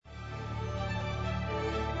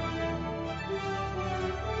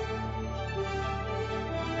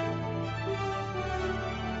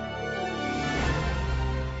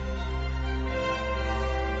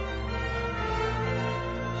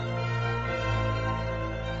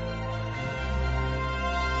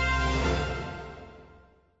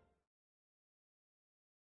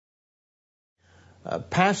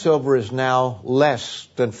Passover is now less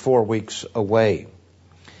than 4 weeks away.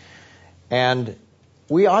 And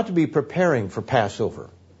we ought to be preparing for Passover.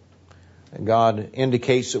 And God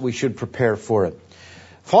indicates that we should prepare for it.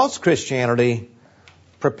 False Christianity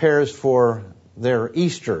prepares for their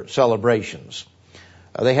Easter celebrations.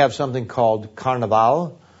 They have something called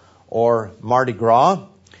Carnival or Mardi Gras,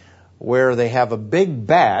 where they have a big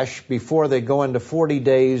bash before they go into 40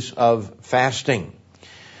 days of fasting.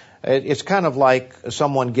 It's kind of like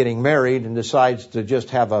someone getting married and decides to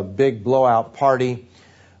just have a big blowout party,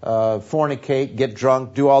 fornicate, get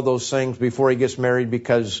drunk, do all those things before he gets married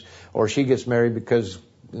or she gets married, because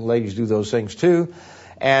ladies do those things too.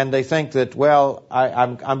 And they think that, well,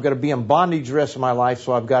 I'm going to be in bondage the rest of my life,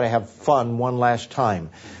 so I've got to have fun one last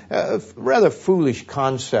time. Rather foolish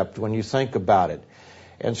concept when you think about it.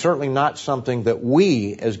 And certainly not something that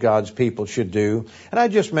we as God's people should do. And I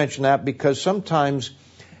just mention that because sometimes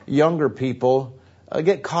younger people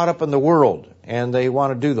get caught up in the world and they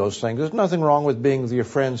want to do those things. There's nothing wrong with being with your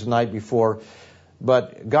friends the night before,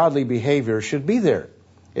 but godly behavior should be there.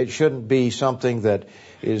 It shouldn't be something that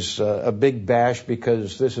is a big bash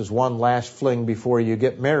because this is one last fling before you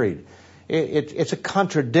get married. It's a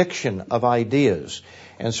contradiction of ideas,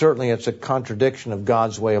 and certainly it's a contradiction of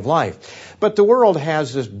God's way of life. But the world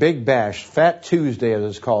has this big bash, Fat Tuesday as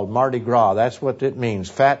it's called, Mardi Gras. That's what it means,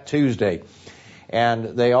 Fat Tuesday.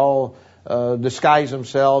 And they all disguise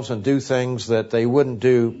themselves and do things that they wouldn't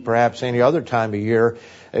do perhaps any other time of year,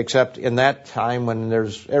 except in that time when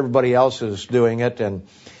everybody else is doing it, and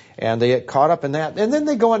they get caught up in that. And then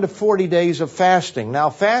they go into 40 days of fasting.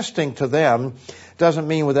 Now, fasting to them doesn't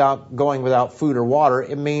mean going without food or water.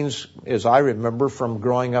 It means, as I remember from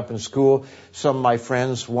growing up in school, some of my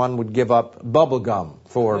friends, one would give up bubble gum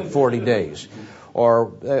for 40 days.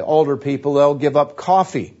 Or older people, they'll give up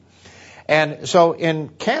coffee. And so in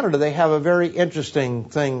Canada, they have a very interesting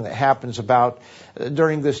thing that happens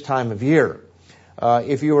during this time of year.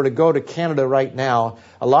 If you were to go to Canada right now,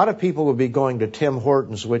 a lot of people would be going to Tim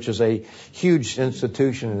Hortons, which is a huge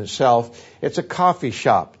institution in itself. It's a coffee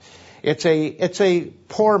shop. It's a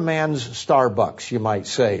poor man's Starbucks, you might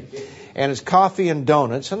say. And it's coffee and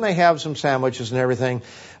donuts, and they have some sandwiches and everything.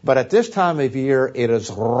 But at this time of year, it is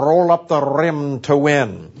roll up the rim to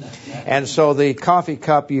win. And so the coffee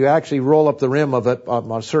cup, you actually roll up the rim of it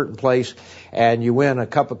on a certain place, and you win a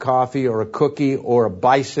cup of coffee or a cookie or a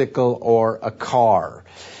bicycle or a car.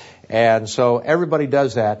 And so everybody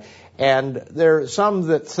does that. And there are some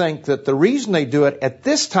that think that the reason they do it at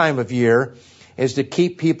this time of year is to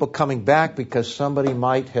keep people coming back because somebody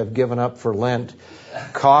might have given up for Lent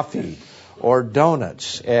coffee or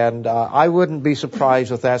donuts. And I wouldn't be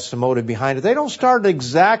surprised if that's the motive behind it. They don't start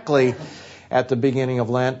exactly at the beginning of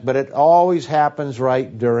Lent, but it always happens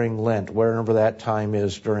right during Lent, wherever that time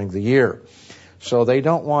is during the year. So they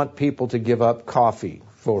don't want people to give up coffee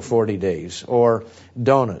for 40 days or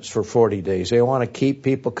donuts for 40 days. They want to keep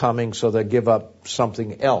people coming, so they give up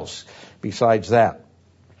something else besides that.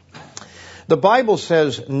 The Bible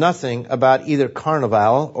says nothing about either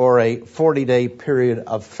Carnival or a 40-day period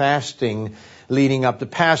of fasting leading up to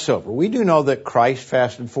Passover. We do know that Christ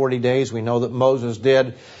fasted 40 days. We know that Moses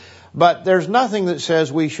did. But there's nothing that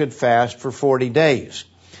says we should fast for 40 days,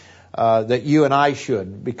 that you and I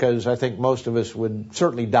should, because I think most of us would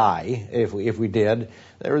certainly die if we did.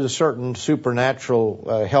 There was a certain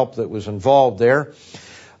supernatural help that was involved there.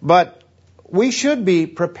 But we should be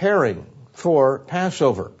preparing for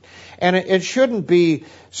Passover. And it shouldn't be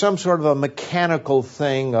some sort of a mechanical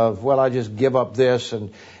thing of, well, I just give up this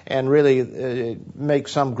and really make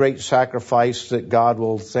some great sacrifice that God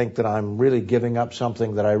will think that I'm really giving up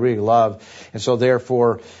something that I really love. And so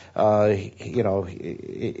therefore, I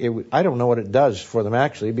don't know what it does for them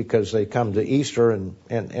actually, because they come to Easter and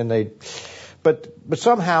they, but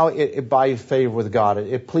somehow it buys favor with God.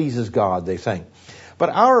 It pleases God, they think. But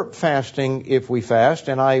our fasting, if we fast,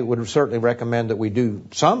 and I would certainly recommend that we do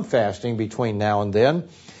some fasting between now and then,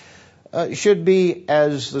 should be,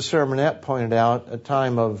 as the sermonette pointed out, a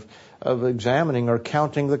time of examining or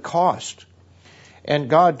counting the cost. And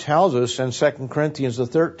God tells us in 2 Corinthians, the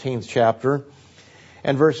 13th chapter,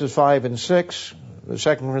 and verses 5 and 6,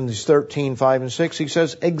 2 Corinthians 13, 5 and 6, he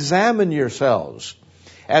says, examine yourselves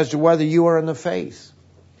as to whether you are in the faith.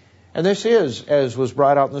 And this is, as was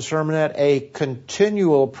brought out in the sermonette, a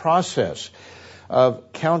continual process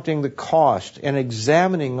of counting the cost and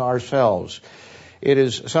examining ourselves. It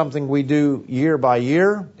is something we do year by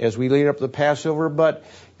year as we lead up to the Passover, but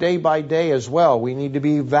day by day as well. We need to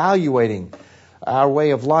be evaluating our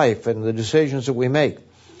way of life and the decisions that we make.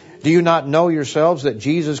 Do you not know yourselves that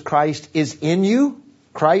Jesus Christ is in you?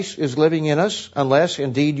 Christ is living in us, unless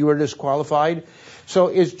indeed you are disqualified. So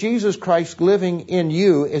is Jesus Christ living in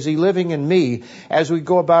you? Is He living in me as we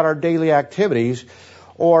go about our daily activities?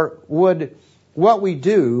 Or would what we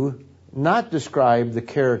do not describe the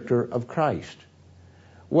character of Christ?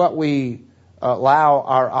 What we allow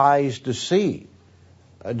our eyes to see,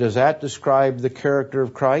 does that describe the character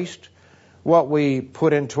of Christ? What we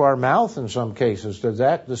put into our mouth in some cases, does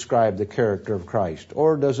that describe the character of Christ?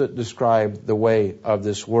 Or does it describe the way of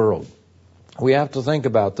this world? We have to think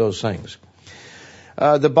about those things.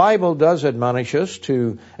 The Bible does admonish us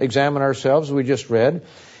to examine ourselves, we just read.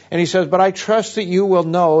 And he says, but I trust that you will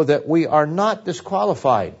know that we are not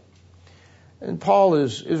disqualified. And Paul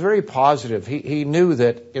is very positive. He knew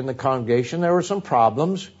that in the congregation there were some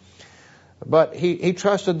problems, but he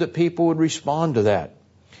trusted that people would respond to that.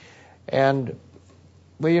 And,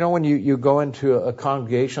 well, you know, when you go into a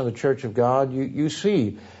congregation of the Church of God, you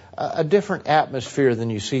see a different atmosphere than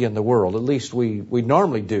you see in the world. At least we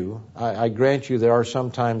normally do. I grant you there are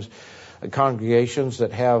sometimes congregations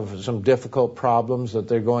that have some difficult problems that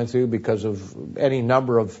they're going through because of any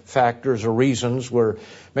number of factors or reasons where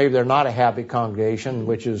maybe they're not a happy congregation,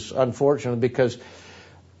 which is unfortunate because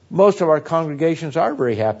most of our congregations are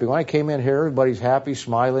very happy. When I came in here, everybody's happy,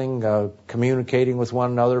 smiling, communicating with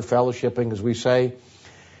one another, fellowshipping, as we say.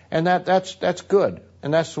 And that's good.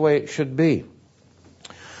 And that's the way it should be.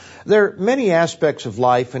 There are many aspects of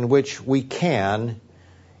life in which we can,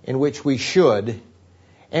 in which we should,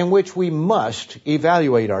 in which we must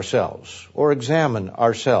evaluate ourselves or examine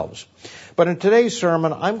ourselves. But in today's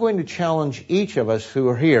sermon, I'm going to challenge each of us who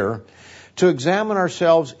are here to examine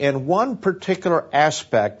ourselves in one particular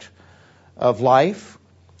aspect of life,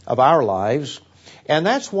 of our lives, and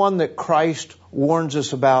that's one that Christ warns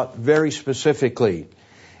us about very specifically,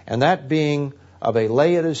 and that being of a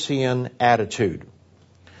Laodicean attitude.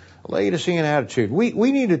 Laodicean attitude.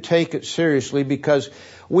 We need to take it seriously because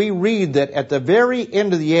we read that at the very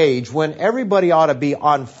end of the age, when everybody ought to be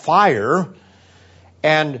on fire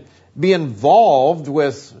and be involved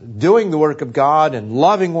with doing the work of God and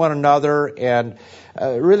loving one another and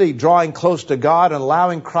really drawing close to God and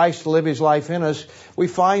allowing Christ to live His life in us, we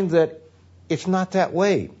find that it's not that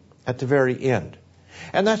way at the very end.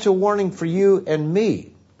 And that's a warning for you and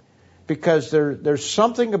me. Because there's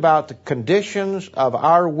something about the conditions of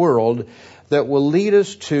our world that will lead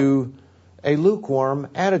us to a lukewarm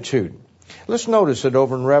attitude. Let's notice it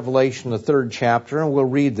over in Revelation, the 3rd chapter, and we'll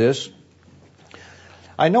read this.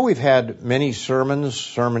 I know we've had many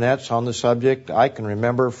sermonettes on the subject. I can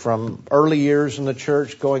remember from early years in the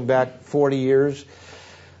church, going back 40 years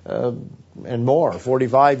and more,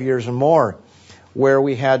 45 years and more, where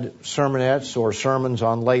we had sermonettes or sermons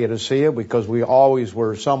on Laodicea because we always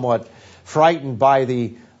were somewhat frightened by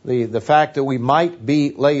the fact that we might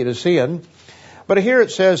be Laodicean. But here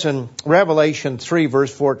it says in Revelation 3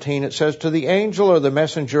 verse 14, it says, to the angel or the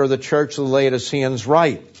messenger of the church of the Laodiceans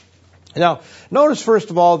write. Now, notice first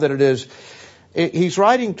of all that he's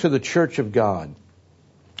writing to the church of God.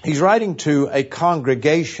 He's writing to a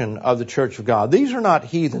congregation of the church of God. These are not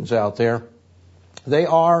heathens out there. They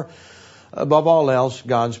are, above all else,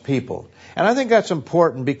 God's people. And I think that's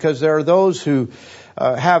important because there are those who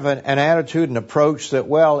have an attitude and approach that,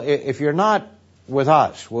 well, if you're not with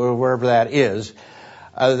us, wherever that is,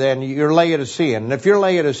 then you're Laodicean. And if you're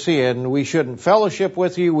Laodicean, we shouldn't fellowship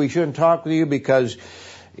with you, we shouldn't talk with you because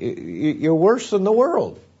you're worse than the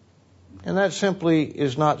world. And that simply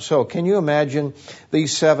is not so. Can you imagine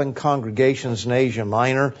these 7 congregations in Asia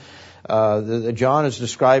Minor? John is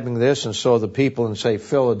describing this, and so the people in, say,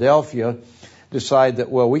 Philadelphia decide that,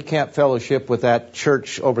 well, we can't fellowship with that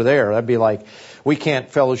church over there. That'd be like, we can't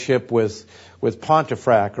fellowship with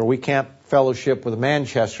Pontefract, or we can't fellowship with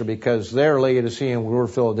Manchester because they're Laodicean, we're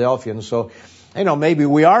Philadelphian. So, maybe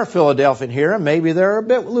we are Philadelphian here, and maybe they're a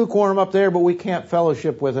bit lukewarm up there, but we can't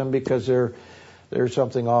fellowship with them because they're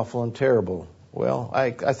something awful and terrible. Well,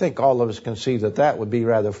 I think all of us can see that would be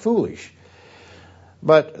rather foolish.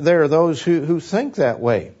 But there are those who think that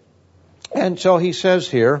way. And so he says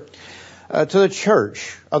here, to the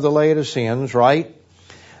church of the Laodiceans, right?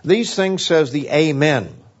 These things says the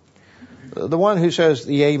Amen. The one who says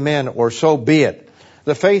the Amen, or so be it.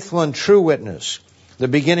 The faithful and true witness. The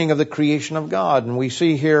beginning of the creation of God. And we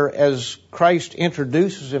see here as Christ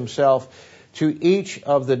introduces himself to each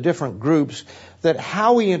of the different groups, that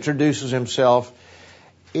how he introduces himself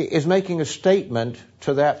is making a statement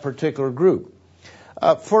to that particular group.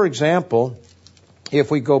 For example, if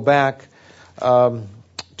we go back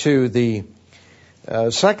to the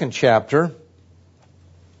 2nd chapter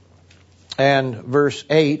and verse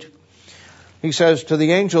 8, he says, to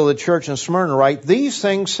the angel of the church in Smyrna write, these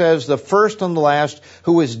things says the first and the last,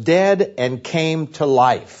 who is dead and came to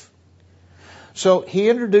life. So he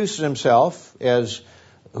introduces himself as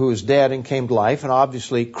who is dead and came to life, and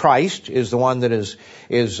obviously Christ is the one that is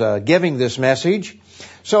giving this message.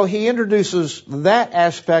 So he introduces that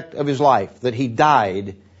aspect of his life, that he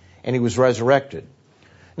died and he was resurrected.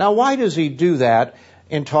 Now, why does he do that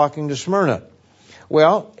in talking to Smyrna?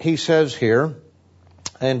 Well, he says here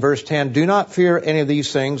in verse 10, "Do not fear any of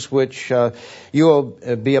these things which you will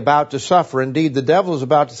be about to suffer. Indeed, the devil is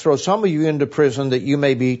about to throw some of you into prison that you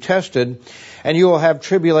may be tested, and you will have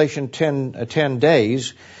tribulation 10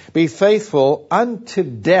 days. Be faithful unto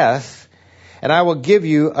death, and I will give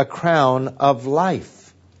you a crown of life."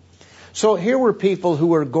 So here were people who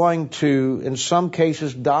were going to, in some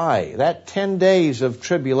cases, die. That 10 days of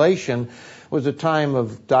tribulation was a time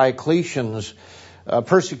of Diocletian's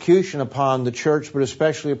persecution upon the church, but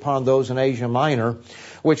especially upon those in Asia Minor,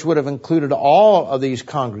 which would have included all of these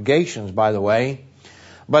congregations, by the way.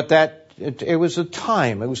 But that it was a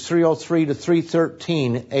time, it was 303 to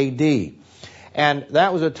 313 AD. And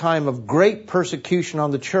that was a time of great persecution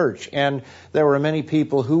on the church, and there were many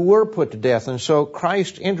people who were put to death. And so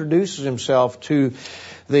Christ introduces himself to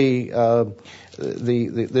this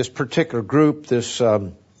particular group, this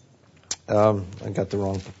I got the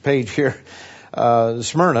wrong page here,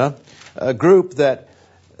 Smyrna, a group that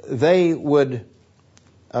they would,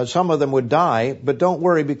 some of them would die, but don't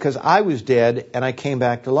worry because I was dead and I came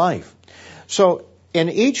back to life. So in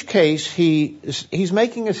each case, he's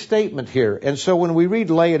making a statement here. And so when we read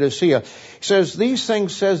Laodicea, he says, "These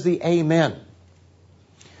things says the Amen."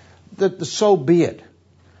 That so be it.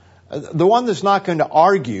 The one that's not going to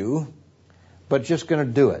argue, but just going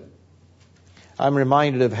to do it. I'm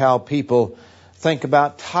reminded of how people think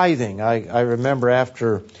about tithing. I remember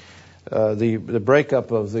after the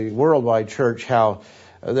breakup of the worldwide church, how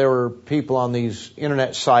there were people on these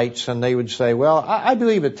internet sites and they would say, "Well, I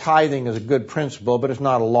believe that tithing is a good principle, but it's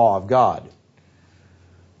not a law of God."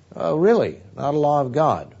 Really? Not a law of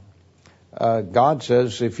God. God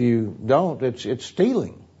says if you don't, it's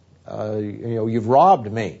stealing. You've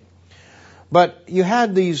robbed me. But you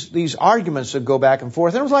had these arguments that go back and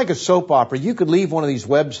forth. And it was like a soap opera. You could leave one of these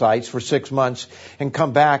websites for 6 months and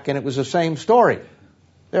come back and it was the same story.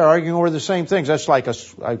 They're arguing over the same things. That's like a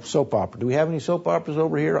soap opera. Do we have any soap operas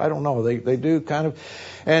over here? I don't know. They do kind of.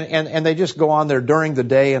 And they just go on there during the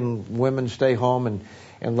day and women stay home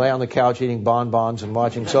and lay on the couch eating bonbons and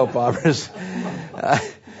watching soap operas.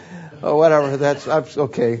 Or whatever. That's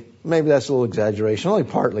okay. Maybe that's a little exaggeration, only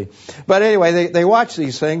partly. But anyway, they watch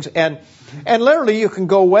these things and literally you can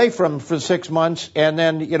go away for 6 months and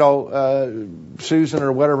then, Susan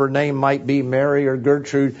or whatever her name might be, Mary or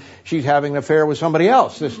Gertrude, she's having an affair with somebody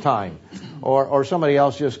else this time. Or somebody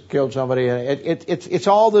else just killed somebody. It's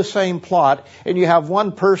all the same plot. And you have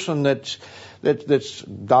one person that's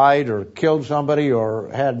died or killed somebody or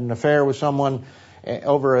had an affair with someone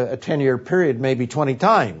over a 10-year period, maybe 20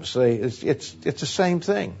 times. It's the same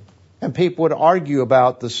thing. And people would argue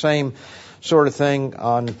about the same sort of thing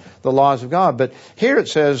on the laws of God. But here it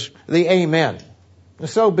says the Amen.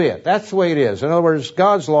 So be it. That's the way it is. In other words,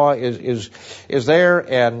 God's law is there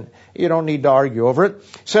and you don't need to argue over it.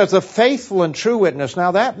 It says the faithful and true witness.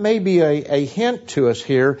 Now that may be a hint to us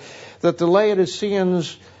here that the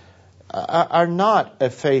Laodiceans are not a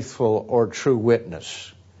faithful or true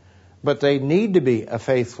witness. But they need to be a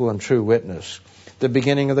faithful and true witness. The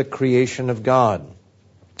beginning of the creation of God.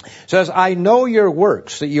 It says, "I know your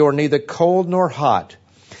works, that you are neither cold nor hot.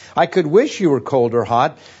 I could wish you were cold or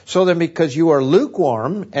hot, so then because you are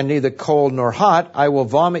lukewarm and neither cold nor hot, I will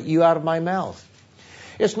vomit you out of my mouth."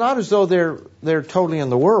 It's not as though they're totally in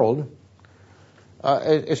the world.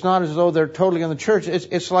 It's not as though they're totally in the church.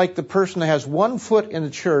 It's like the person that has 1 foot in the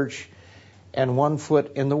church and 1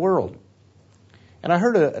 foot in the world. And I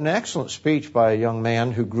heard an excellent speech by a young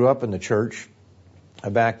man who grew up in the church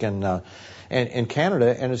back in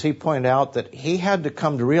Canada. And as he pointed out, that he had to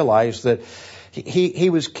come to realize that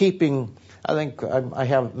he was keeping, I think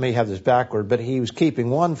I may have this backward, but he was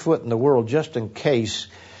keeping 1 foot in the world just in case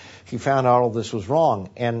he found out all this was wrong.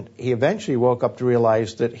 And he eventually woke up to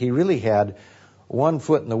realize that he really had 1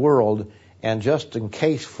 foot in the world and just in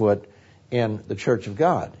case foot in the Church of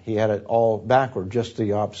God. He had it all backward, just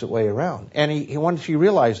the opposite way around. And he once he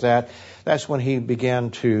realized that, that's when he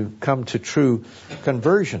began to come to true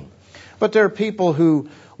conversion. But there are people who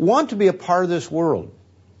want to be a part of this world.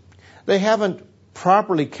 They haven't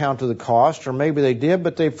properly counted the cost, or maybe they did,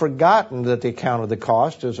 but they've forgotten that they counted the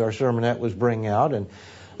cost, as our sermonette was bringing out in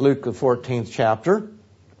Luke the 14th chapter.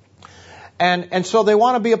 And so they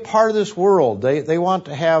want to be a part of this world. They want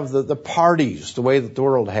to have the parties the way that the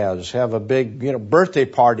world has. Have a big, birthday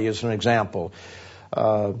party as an example.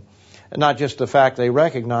 not just the fact they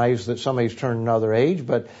recognize that somebody's turned another age,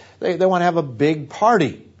 but they want to have a big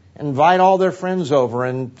party, invite all their friends over.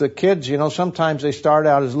 And the kids, sometimes they start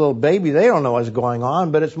out as a little baby. They don't know what's going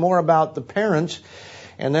on, but it's more about the parents.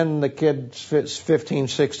 And then the kid 15,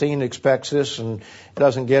 16 expects this and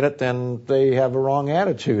doesn't get it, then they have a wrong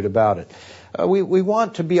attitude about it. We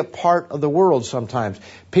want to be a part of the world sometimes.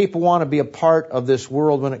 People want to be a part of this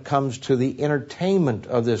world when it comes to the entertainment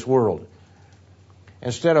of this world,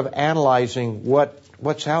 instead of analyzing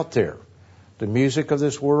what's out there. The music of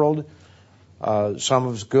this world, some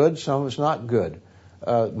of it's good, some of it's not good.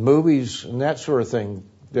 Movies and that sort of thing,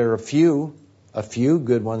 there are a few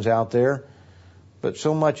good ones out there, but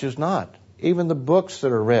so much is not. Even the books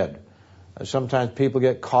that are read. Sometimes people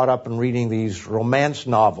get caught up in reading these romance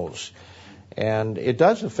novels, and it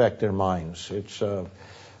does affect their minds. It's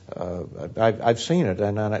I've seen it,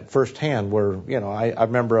 and at firsthand. Where I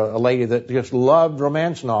remember a lady that just loved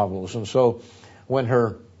romance novels, and so when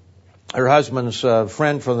her husband's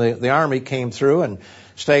friend from the army came through and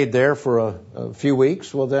stayed there for a few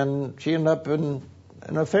weeks, well, then she ended up in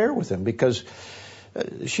an affair with him because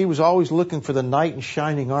she was always looking for the knight in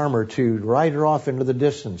shining armor to ride her off into the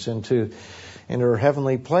distance, into her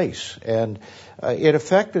heavenly place. And it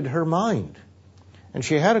affected her mind. And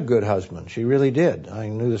she had a good husband. She really did. I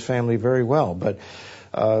knew this family very well. But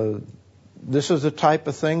this is the type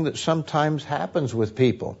of thing that sometimes happens with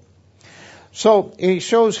people. So he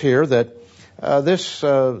shows here that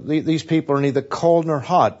these people are neither cold nor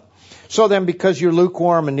hot. So then, because you're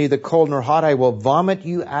lukewarm and neither cold nor hot, I will vomit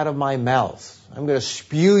you out of my mouth. I'm going to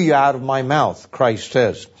spew you out of my mouth, Christ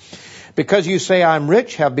says. Because you say, I'm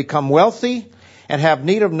rich, have become wealthy, and have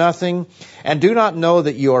need of nothing, and do not know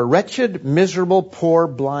that you are wretched, miserable, poor,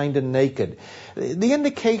 blind, and naked. The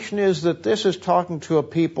indication is that this is talking to a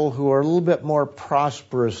people who are a little bit more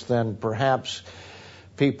prosperous than perhaps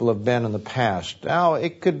people have been in the past. Now,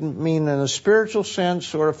 it could mean in a spiritual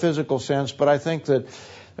sense or a physical sense, but I think that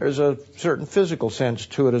there's a certain physical sense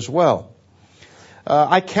to it as well.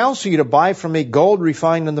 I counsel you to buy from me gold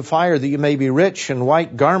refined in the fire, that you may be rich, and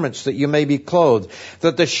white garments, that you may be clothed,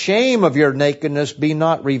 that the shame of your nakedness be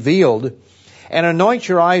not revealed, and anoint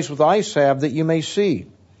your eyes with eye salve, that you may see.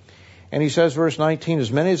 And he says, verse 19,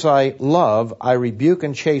 as many as I love, I rebuke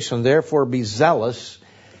and chasten, therefore be zealous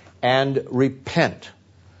and repent.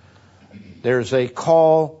 There's a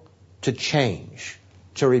call to change,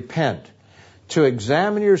 to repent, to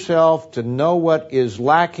examine yourself, to know what is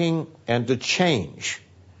lacking, and to change.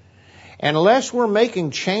 And unless we're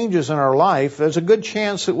making changes in our life, there's a good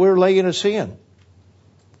chance that we're laying a sin.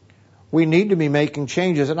 We need to be making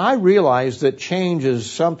changes. And I realize that change is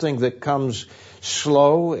something that comes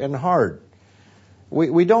slow and hard.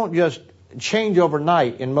 We don't just change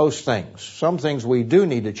overnight in most things. Some things we do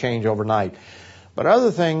need to change overnight. But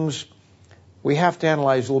other things we have to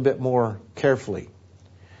analyze a little bit more carefully.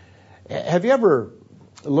 Have you ever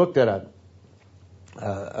looked at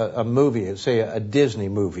a movie, say a Disney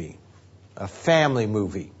movie, a family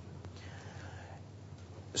movie?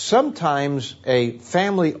 Sometimes a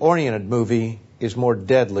family-oriented movie is more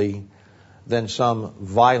deadly than some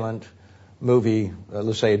violent movie,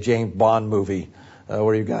 let's say a James Bond movie,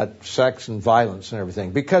 where you've got sex and violence and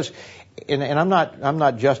everything. Because, and I'm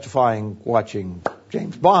not justifying watching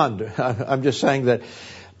James Bond. I'm just saying that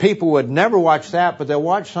people would never watch that, but they'll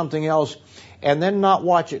watch something else and then not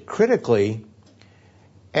watch it critically.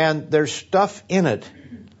 And there's stuff in it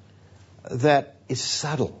that is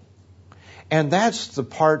subtle. And that's the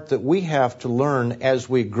part that we have to learn as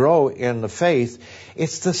we grow in the faith.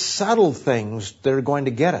 It's the subtle things that are going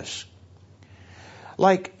to get us.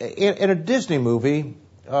 Like in a Disney movie,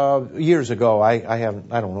 years ago, I don't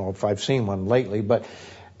know if I've seen one lately, but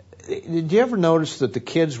did you ever notice that the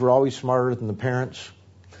kids were always smarter than the parents?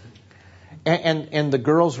 And the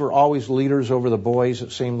girls were always leaders over the boys,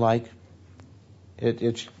 it seemed like.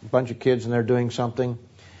 It's a bunch of kids and they're doing something.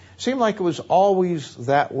 It seemed like it was always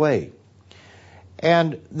that way.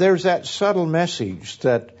 And there's that subtle message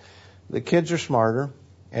that the kids are smarter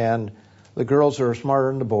and the girls are smarter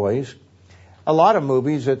than the boys. A lot of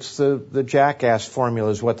movies, it's the jackass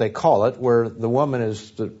formula is what they call it, where the woman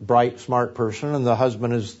is the bright, smart person and the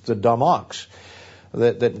husband is the dumb ox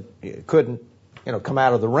that couldn't, come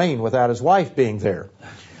out of the rain without his wife being there.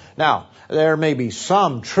 Now, there may be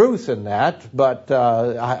some truth in that, but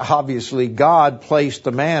obviously God placed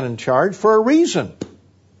the man in charge for a reason.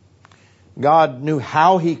 God knew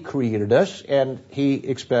how He created us, and He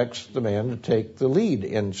expects the man to take the lead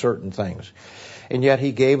in certain things. And yet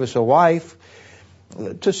He gave us a wife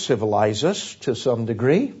to civilize us to some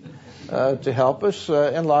degree. to help us in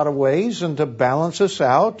a lot of ways and to balance us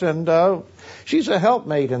out. And she's a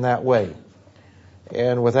helpmate in that way.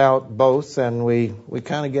 And without both, then we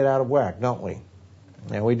kind of get out of whack, don't we?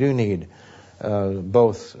 And we do need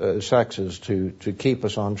both sexes to keep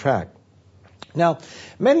us on track. Now,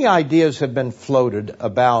 many ideas have been floated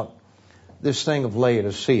about this thing of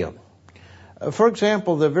Laodicea. For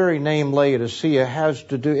example, the very name Laodicea has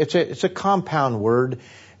to do, it's a compound word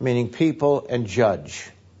meaning people and judge.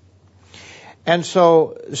 And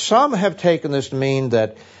so some have taken this to mean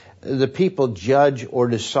that the people judge or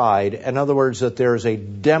decide. In other words, that there is a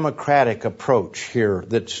democratic approach here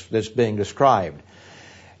that's being described.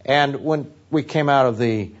 And when we came out of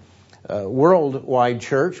the worldwide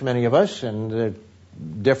church, many of us, and the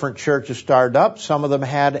different churches started up, some of them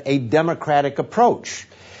had a democratic approach.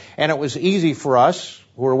 And it was easy for us,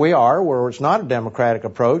 where we are, where it's not a democratic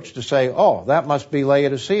approach, to say, oh, that must be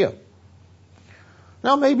Laodicea.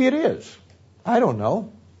 Now, maybe it is. I don't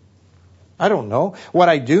know. What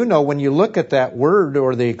I do know, when you look at that word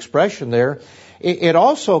or the expression there, it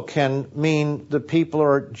also can mean the people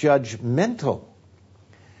are judgmental.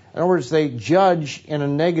 In other words, they judge in a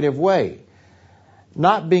negative way.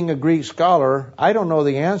 Not being a Greek scholar, I don't know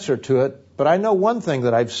the answer to it, but I know one thing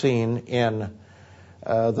that I've seen in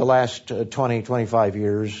the last 20, 25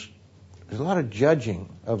 years. There's a lot of judging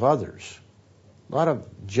of others, a lot of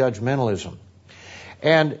judgmentalism.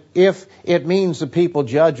 And if it means the people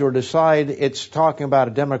judge or decide, it's talking about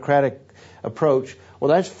a democratic approach, well,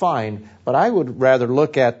 that's fine. But I would rather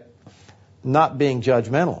look at not being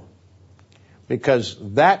judgmental, because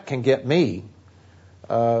that can get me.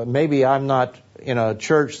 Maybe I'm not in a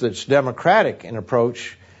church that's democratic in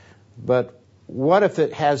approach, but what if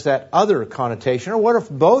it has that other connotation? Or what if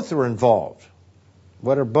both are involved?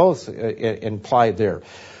 What are both implied there?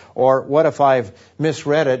 Or what if I've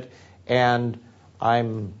misread it and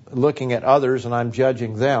I'm looking at others and I'm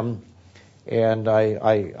judging them, and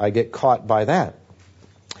I get caught by that?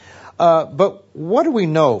 But what do we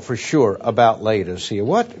know for sure about Laodicea?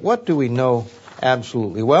 What do we know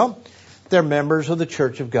absolutely? Well, they're members of the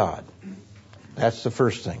Church of God. That's the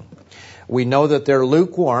first thing. We know that they're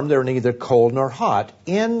lukewarm. They're neither cold nor hot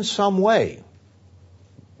in some way.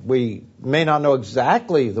 We may not know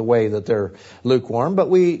exactly the way that they're lukewarm, but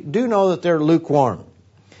we do know that they're lukewarm.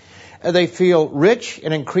 They feel rich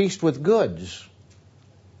and increased with goods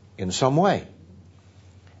in some way.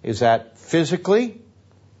 Is that physically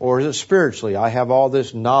or is it spiritually? I have all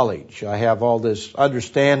this knowledge. I have all this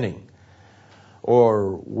understanding.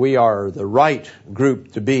 Or we are the right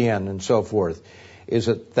group to be in and so forth. Is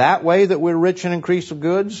it that way that we're rich and increased with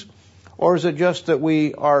goods? Or is it just that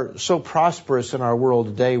we are so prosperous in our world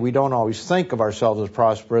today, we don't always think of ourselves as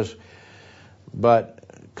prosperous, but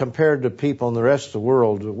compared to people in the rest of the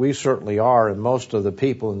world, we certainly are, and most of the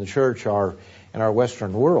people in the church are in our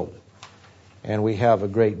Western world. And we have a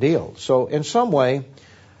great deal. So in some way,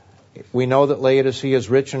 we know that Laodicea is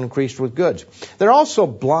rich and increased with goods. They're also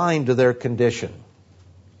blind to their condition.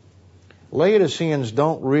 Laodiceans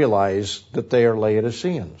don't realize that they are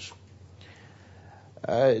Laodiceans.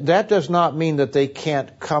 That does not mean that they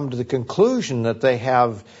can't come to the conclusion that they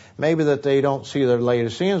have, maybe that they don't see they're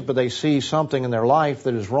Laodiceans, but they see something in their life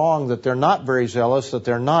that is wrong, that they're not very zealous, that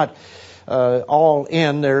they're not all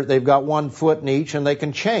in. They've got one foot in each, and they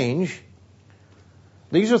can change.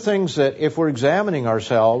 These are things that if we're examining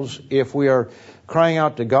ourselves, if we are crying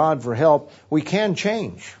out to God for help, we can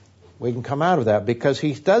change. We can come out of that, because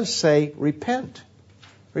He does say, repent.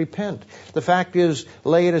 Repent. The fact is,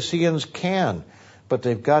 Laodiceans can, but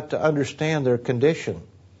they've got to understand their condition.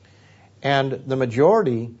 And the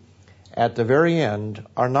majority, at the very end,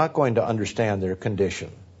 are not going to understand their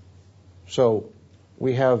condition. So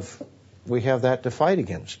we have that to fight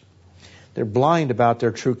against. They're blind about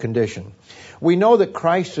their true condition. We know that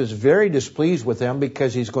Christ is very displeased with them,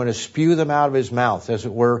 because He's going to spew them out of His mouth, as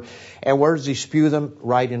it were. And where does He spew them?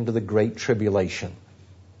 Right into the great tribulation.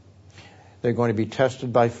 They're going to be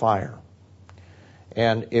tested by fire.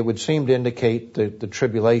 And it would seem to indicate the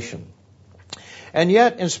tribulation. And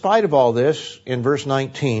yet, in spite of all this, in verse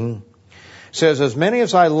 19, it says, as many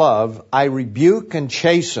as I love, I rebuke and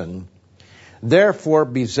chasten. Therefore,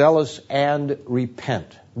 be zealous and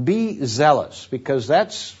repent. Be zealous, because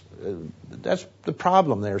that's the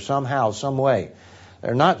problem there somehow, some way.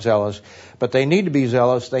 They're not zealous, but they need to be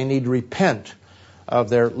zealous. They need to repent of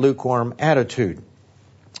their lukewarm attitude.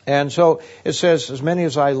 And so it says, as many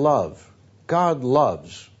as I love. God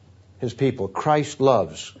loves His people. Christ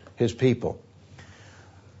loves His people.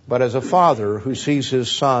 But as a father who sees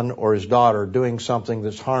his son or his daughter doing something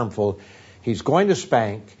that's harmful, he's going to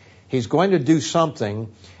spank, He's going to do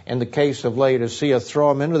something. In the case of Laodicea, throw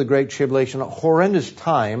him into the Great Tribulation, a horrendous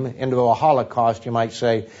time, into a Holocaust, you might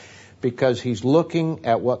say, because he's looking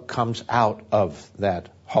at what comes out of that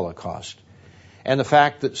Holocaust. And the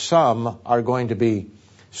fact that some are going to be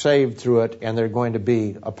saved through it, and they're going to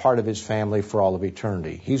be a part of his family for all of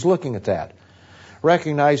eternity. He's looking at that,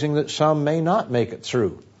 recognizing that some may not make it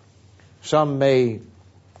through. Some may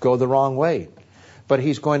go the wrong way. But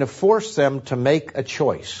he's going to force them to make a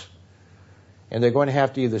choice. And they're going to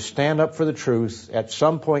have to either stand up for the truth at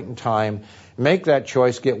some point in time, make that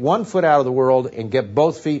choice, get one foot out of the world and get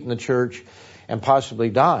both feet in the church and possibly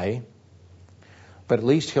die. But at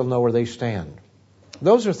least he'll know where they stand.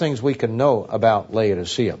 Those are things we can know about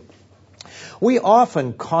Laodicea. We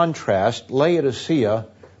often contrast Laodicea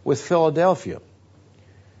with Philadelphia.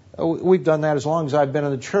 We've done that as long as I've been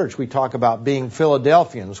in the church. We talk about being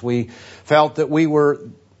Philadelphians. We felt that we were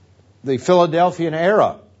the Philadelphian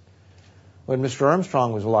era when Mr.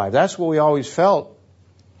 Armstrong was alive. That's what we always felt.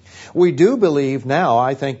 We do believe now,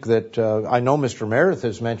 I think that, I know Mr. Meredith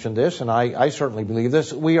has mentioned this, and I certainly believe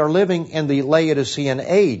this, we are living in the Laodicean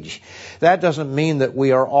age. That doesn't mean that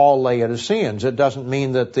we are all Laodiceans. It doesn't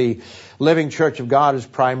mean that the Living Church of God is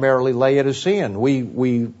primarily Laodicean. We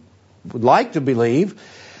would like to believe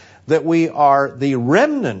that we are the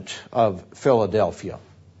remnant of Philadelphia,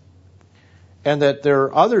 and that there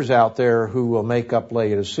are others out there who will make up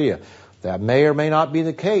Laodicea. That may or may not be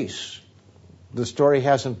the case. The story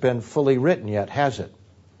hasn't been fully written yet, has it?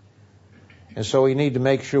 And so we need to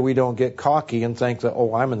make sure we don't get cocky and think that,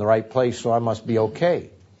 oh, I'm in the right place, so I must be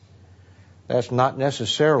okay. That's not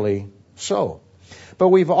necessarily so. But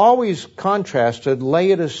we've always contrasted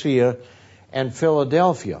Laodicea and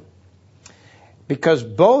Philadelphia because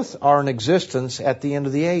both are in existence at the end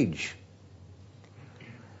of the age.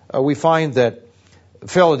 We find that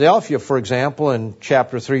Philadelphia, for example, in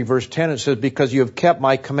chapter 3, verse 10, it says, because you have kept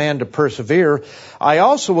my command to persevere, I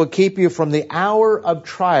also will keep you from the hour of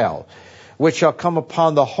trial, which shall come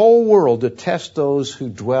upon the whole world to test those who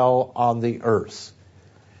dwell on the earth.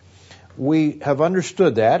 We have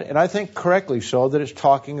understood that, and I think correctly so, that it's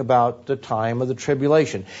talking about the time of the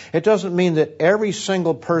tribulation. It doesn't mean that every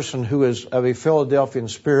single person who is of a Philadelphian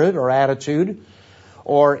spirit or attitude,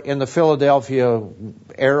 or in the Philadelphia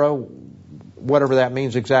era, whatever that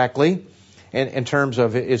means exactly, in terms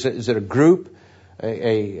of is it a group,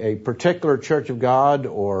 a particular Church of God,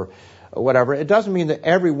 or whatever. It doesn't mean that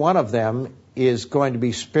every one of them is going to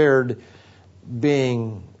be spared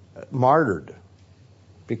being martyred,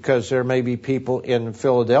 because there may be people in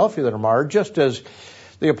Philadelphia that are martyred, just as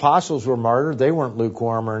the apostles were martyred. They weren't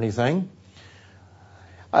lukewarm or anything.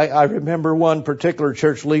 I remember one particular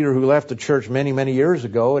church leader who left the church many, many years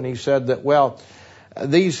ago, and he said that, well,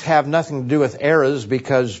 these have nothing to do with eras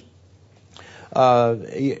because,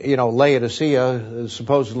 Laodicea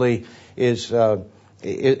supposedly is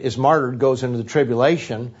martyred, goes into the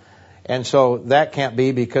tribulation. And so that can't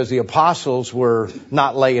be because the apostles were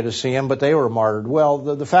not Laodicean, but they were martyred. Well,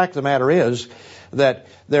 the fact of the matter is that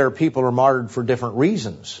there are people who are martyred for different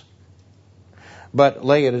reasons. But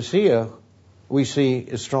Laodicea, we see,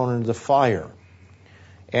 is thrown into the fire.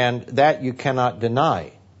 And that you cannot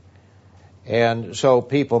deny. And so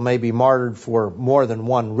people may be martyred for more than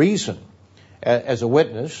one reason. As a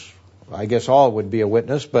witness, I guess all would be a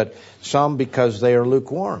witness, but some because they are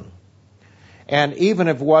lukewarm. And even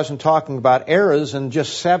if it wasn't talking about eras and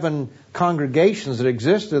just 7 congregations that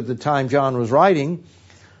existed at the time John was writing,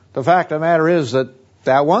 the fact of the matter is that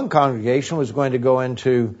that one congregation was going to go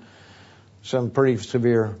into some pretty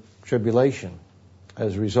severe tribulation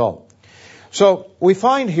as a result. So we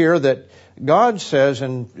find here that God says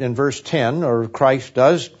in verse 10, or Christ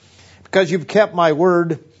does, because you've kept my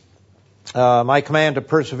word, my command to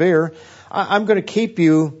persevere, I'm going to keep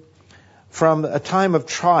you from a time of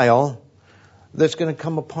trial that's going to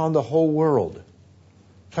come upon the whole world.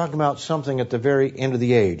 Talking about something at the very end of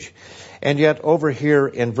the age. And yet over here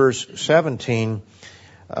in verse 17,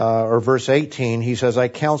 or verse 18, he says, I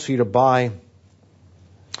counsel you to buy,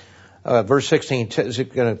 verse 16, is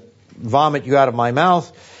it going to vomit you out of my mouth?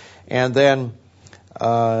 And then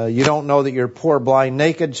you don't know that you're poor, blind,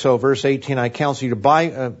 naked. So verse 18, I counsel you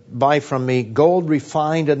to buy from me gold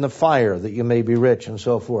refined in the fire, that you may be rich, and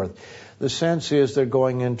so forth. The sense is they're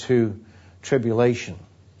going into tribulation.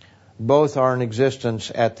 Both are in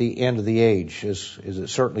existence at the end of the age, as it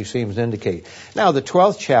certainly seems to indicate. Now, the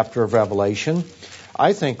 12th chapter of Revelation,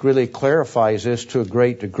 I think, really clarifies this to a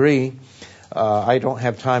great degree. I don't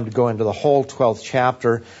have time to go into the whole 12th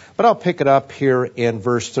chapter, but I'll pick it up here in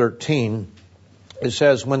verse 13. It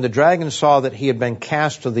says, when the dragon saw that he had been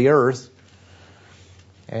cast to the earth,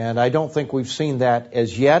 and I don't think we've seen that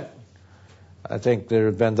as yet, I think there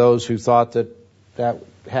have been those who thought that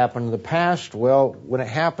happened in the past. Well, when it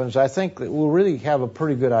happens, I think that we'll really have a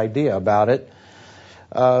pretty good idea about it.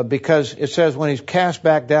 Because it says when he's cast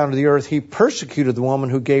back down to the earth, he persecuted the woman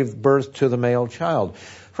who gave birth to the male child.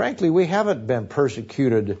 Frankly, we haven't been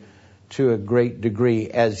persecuted to a great degree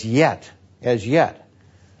as yet. As yet.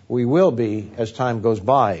 We will be as time goes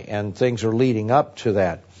by, and things are leading up to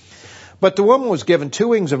that. But the woman was given 2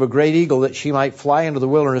 wings of a great eagle that she might fly into the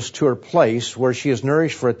wilderness to her place, where she is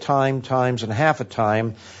nourished for a time, times, and half a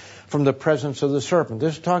time from the presence of the serpent.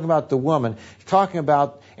 This is talking about the woman. It's talking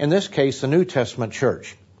about, in this case, the New Testament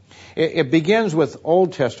church. It begins with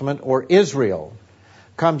Old Testament, or Israel,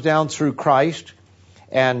 comes down through Christ,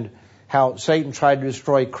 and how Satan tried to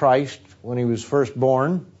destroy Christ when he was first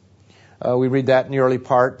born. We read that in the early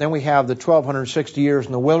part. Then we have the 1260 years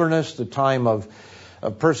in the wilderness, the time of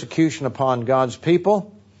persecution upon God's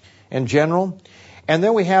people in general. And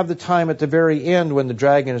then we have the time at the very end when the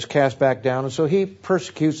dragon is cast back down. And so he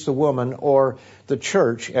persecutes the woman, or the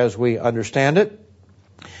church as we understand it.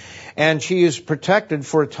 And she is protected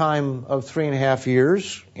for a time of 3.5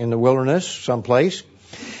 years in the wilderness someplace.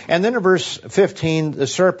 And then in verse 15, the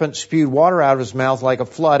serpent spewed water out of his mouth like a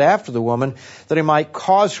flood after the woman, that he might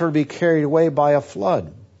cause her to be carried away by a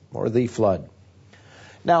flood, or the flood.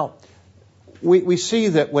 Now, we see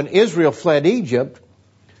that when Israel fled Egypt,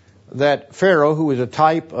 that Pharaoh, who was a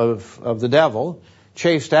type of the devil,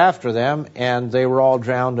 chased after them, and they were all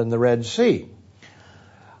drowned in the Red Sea.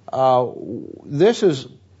 This is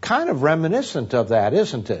kind of reminiscent of that,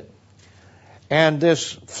 isn't it? And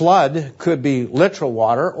this flood could be literal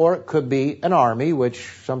water, or it could be an army, which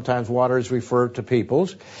sometimes water is referred to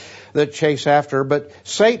peoples, that chase after her. But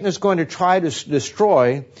Satan is going to try to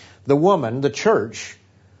destroy the woman, the church,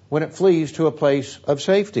 when it flees to a place of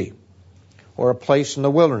safety, or a place in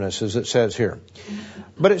the wilderness, as it says here.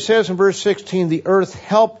 But it says in verse 16, the earth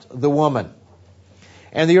helped the woman,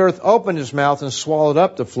 and the earth opened his mouth and swallowed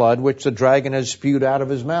up the flood, which the dragon had spewed out of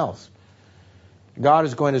his mouth. God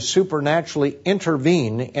is going to supernaturally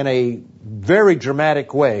intervene in a very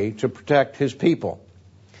dramatic way to protect his people.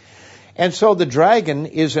 And so the dragon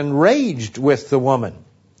is enraged with the woman.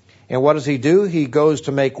 And what does he do? He goes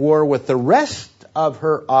to make war with the rest of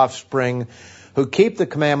her offspring who keep the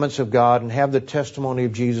commandments of God and have the testimony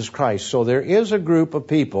of Jesus Christ. So there is a group of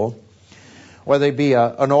people, whether they be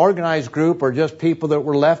an organized group or just people that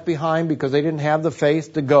were left behind because they didn't have the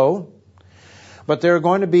faith to go. But there are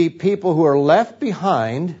going to be people who are left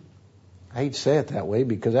behind. I hate to say it that way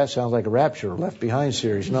because that sounds like a Rapture, Left Behind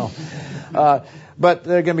series. No. But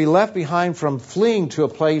they're going to be left behind from fleeing to a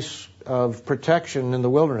place of protection in the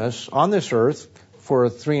wilderness on this earth for a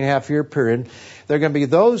 3.5 year period. There are going to be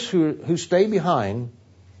those who stay behind,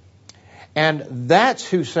 and that's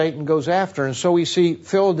who Satan goes after. And so we see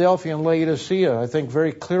Philadelphia and Laodicea, I think,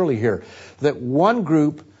 very clearly here, that one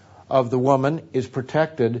group of the woman is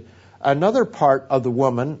protected. Another part of the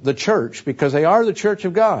woman, the church, because they are the church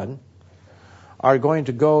of God, are going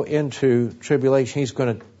to go into tribulation. He's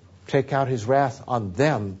going to take out his wrath on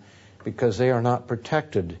them because they are not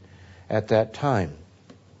protected at that time.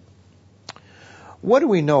 What do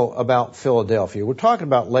we know about Philadelphia? We're talking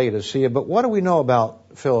about Laodicea, but what do we know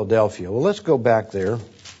about Philadelphia? Well, let's go back there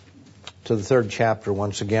to the 3rd chapter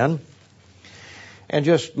once again and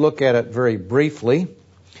just look at it very briefly.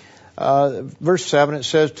 Verse 7, it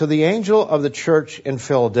says, to the angel of the church in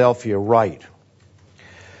Philadelphia write.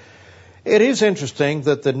 It is interesting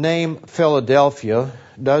that the name Philadelphia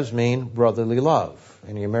does mean brotherly love.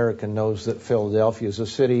 Any American knows that Philadelphia is a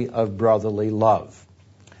city of brotherly love.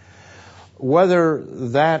 Whether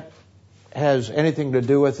that has anything to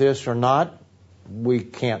do with this or not, we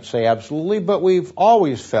can't say absolutely, but we've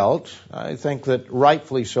always felt, I think that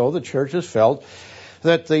rightfully so, the church has felt,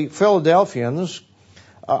 that the Philadelphians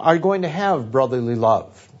are going to have brotherly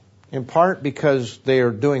love, in part because they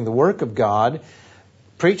are doing the work of God,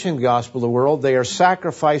 preaching the gospel to the world. They are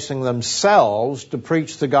sacrificing themselves to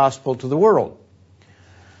preach the gospel to the world.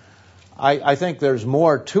 I think there's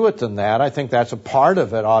more to it than that. I think that's a part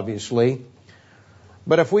of it, obviously.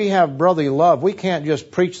 But if we have brotherly love, we can't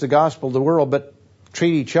just preach the gospel to the world, but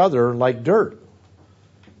treat each other like dirt.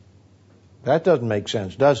 That doesn't make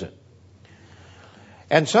sense, does it?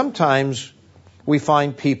 And sometimes we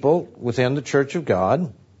find people within the church of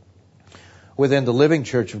God, within the living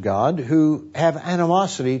church of God, who have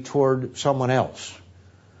animosity toward someone else,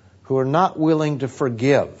 who are not willing to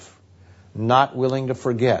forgive, not willing to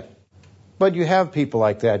forget. But you have people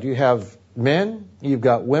like that. You have men, you've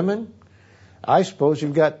got women. I suppose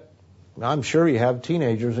I'm sure you have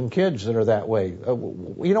teenagers and kids that are that way.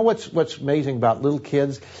 You know what's amazing about little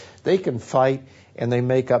kids? They can fight and they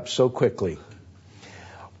make up so quickly.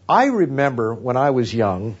 I remember when I was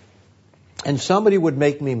young and somebody would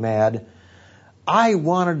make me mad, I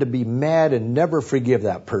wanted to be mad and never forgive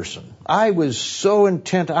that person. I was so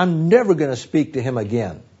intent, I'm never going to speak to him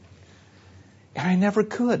again. And I never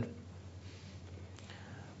could.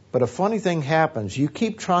 But a funny thing happens. You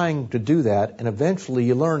keep trying to do that, and eventually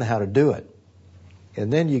you learn how to do it.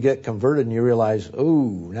 And then you get converted and you realize,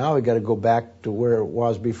 oh, now I've got to go back to where it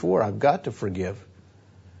was before. I've got to forgive.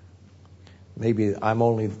 Maybe I'm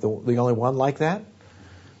only the only one like that.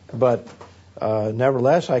 But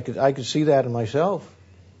nevertheless, I could see that in myself.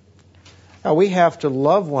 Now, we have to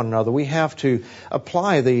love one another. We have to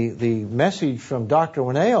apply the message from Dr.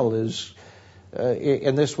 Winnail is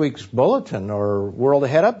in this week's bulletin or World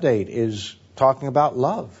Ahead Update is talking about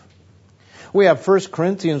love. We have 1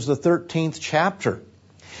 Corinthians, the 13th chapter.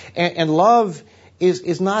 And love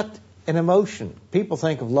is not an emotion. People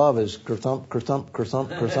think of love as kerthump, kerthump, kerthump,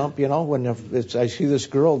 kerthump. You know, when I see this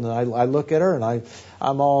girl and I look at her and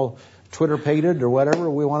I'm all Twitter-pated or whatever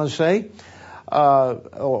we want to say.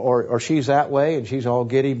 Or she's that way and she's all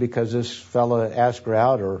giddy because this fella asked her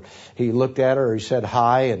out, or he looked at her or he said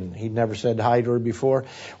hi and he'd never said hi to her before.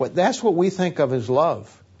 Well, that's what we think of as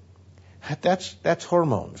love. That's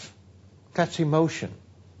hormones. That's emotion.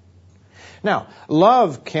 Now,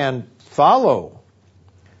 love can follow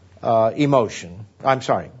emotion.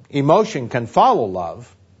 Emotion can follow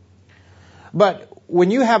love. But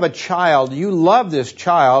when you have a child, you love this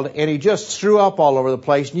child, and he just threw up all over the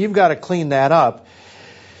place, and you've got to clean that up.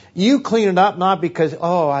 You clean it up not because,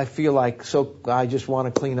 I feel like I just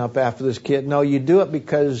want to clean up after this kid. No, you do it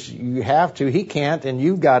because you have to. He can't, and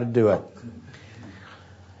you've got to do it.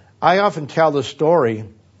 I often tell the story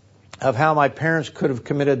of how my parents could have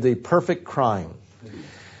committed the perfect crime.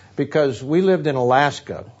 Because we lived in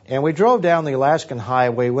Alaska, and we drove down the Alaskan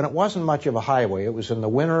highway when it wasn't much of a highway. It was in the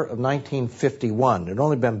winter of 1951. It had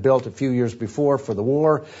only been built a few years before for the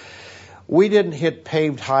war. We didn't hit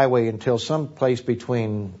paved highway until someplace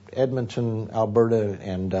between Edmonton, Alberta,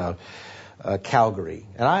 and Calgary.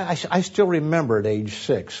 And I still remember at age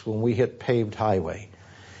 6 when we hit paved highway.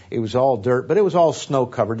 It was all dirt, but it was all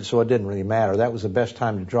snow-covered, so it didn't really matter. That was the best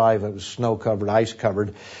time to drive. It was snow-covered,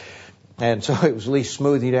 ice-covered. And so it was at least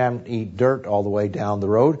smooth. You didn't eat dirt all the way down the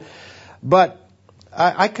road. But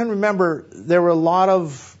I can remember there were a lot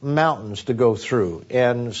of mountains to go through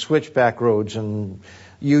and switchback roads and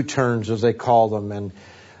U-turns, as they call them. And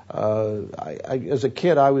as a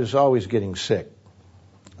kid, I was always getting sick,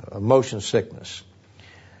 motion sickness.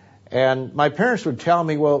 And my parents would tell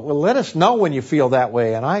me, well, let us know when you feel that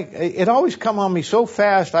way. And it always come on me so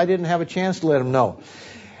fast, I didn't have a chance to let them know.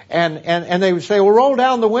 And they would say, well, roll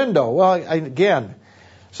down the window. Well, again,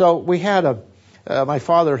 so we had my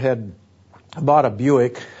father had bought a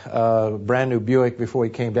Buick, brand new Buick before he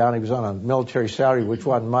came down. He was on a military salary, which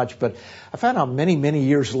wasn't much, but I found out many, many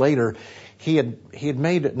years later, he had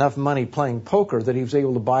made enough money playing poker that he was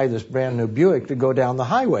able to buy this brand new Buick to go down the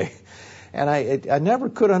highway. And I never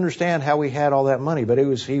could understand how he had all that money, but he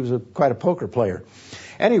was quite a poker player.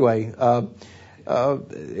 Anyway,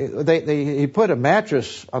 he put a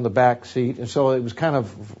mattress on the back seat, and so it was kind of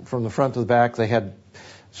from the front to the back. They had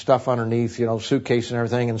stuff underneath, suitcase and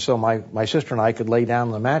everything, and so my sister and I could lay down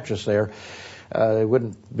on the mattress there. It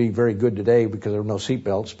wouldn't be very good today because there were no seat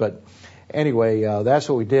belts, but anyway, that's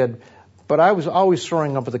what we did. But I was always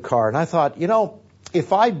throwing up at the car, and I thought,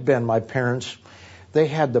 if I'd been my parents, they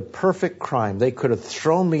had the perfect crime. They could have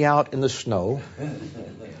thrown me out in the snow.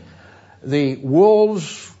 The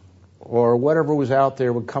wolves or whatever was out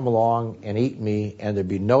there would come along and eat me, and there'd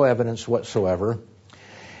be no evidence whatsoever.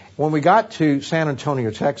 When we got to San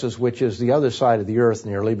Antonio, Texas, which is the other side of the earth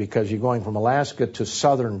nearly, because you're going from Alaska to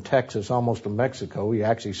southern Texas, almost to Mexico. You're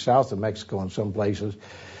actually south of Mexico in some places,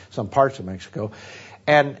 some parts of Mexico.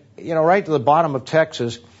 And, right to the bottom of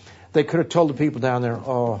Texas, they could have told the people down there,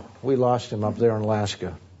 we lost him up there in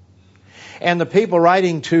Alaska. And the people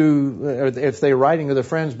if they were writing to their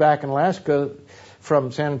friends back in Alaska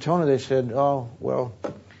from San Antonio, they said,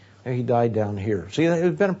 he died down here. See, it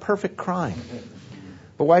had been a perfect crime.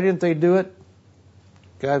 But why didn't they do it?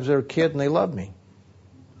 I was their kid and they loved me.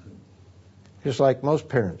 Just like most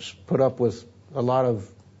parents put up with a lot of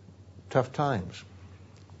tough times.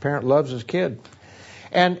 Parent loves his kid.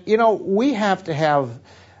 And, we have to have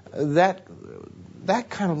that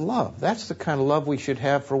kind of love. That's the kind of love we should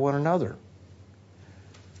have for one another.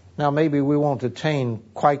 Now, maybe we won't attain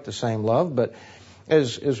quite the same love, but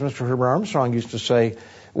as Mr. Herbert Armstrong used to say,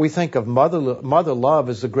 we think of mother love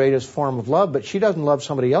as the greatest form of love, but she doesn't love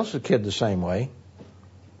somebody else's kid the same way.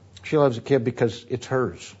 She loves a kid because it's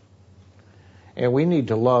hers. And we need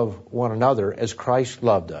to love one another as Christ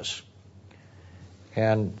loved us.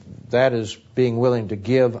 And that is being willing to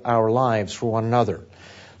give our lives for one another.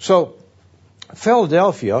 So,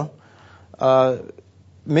 Philadelphia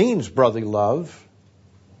means brotherly love,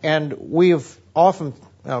 and we've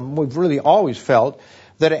really always felt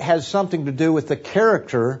that it has something to do with the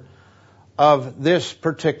character of this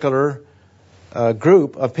particular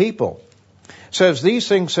group of people. It says, these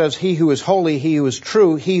things says he who is holy, he who is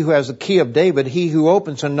true, he who has the key of David, he who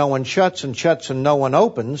opens and no one shuts, and shuts and no one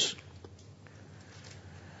opens.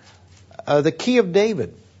 The key of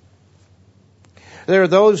David. There are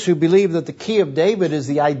those who believe that the key of David is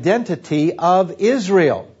the identity of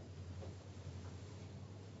Israel.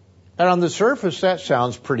 And on the surface, that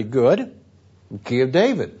sounds pretty good. The key of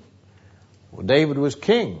David. Well, David was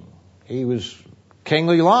king. He was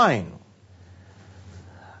kingly line.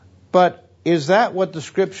 But is that what the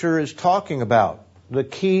Scripture is talking about? The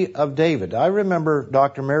key of David. I remember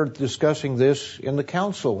Dr. Meredith discussing this in the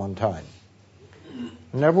council one time.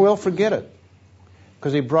 Never will forget it.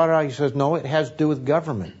 Because he brought it out, he says, no, it has to do with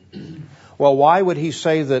government. Well, why would he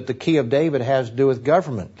say that the key of David has to do with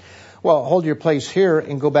government? Well, hold your place here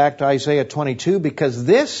and go back to Isaiah 22, because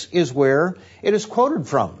this is where it is quoted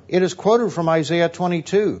from. It is quoted from Isaiah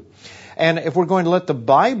 22. And if we're going to let the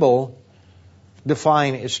Bible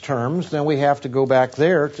define its terms, then we have to go back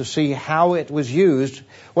there to see how it was used,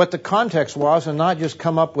 what the context was, and not just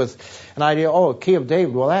come up with an idea, oh, key of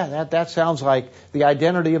David. Well, that sounds like the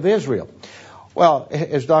identity of Israel. Well,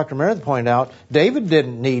 as Dr. Meredith pointed out, David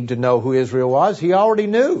didn't need to know who Israel was. He already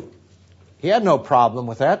knew. He had no problem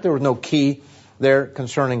with that. There was no key there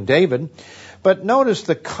concerning David. But notice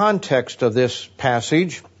the context of this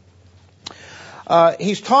passage.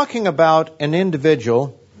 He's talking about an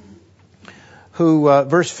individual who,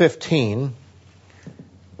 verse 15,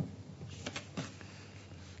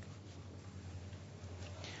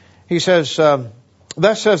 he says,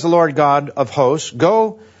 thus says the Lord God of hosts,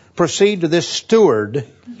 go proceed to this steward,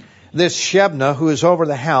 this Shebna, who is over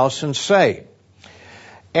the house, and say.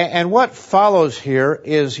 And what follows here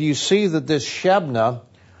is you see that this Shebna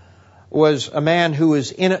was a man who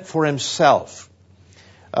was in it for himself.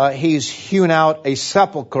 He's hewn out a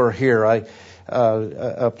sepulcher here,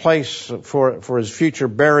 a place for his future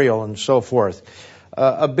burial and so forth.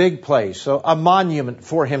 A big place, so a monument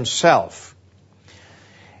for himself.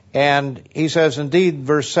 And he says, indeed,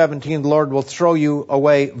 verse 17, the Lord will throw you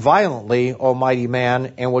away violently, O mighty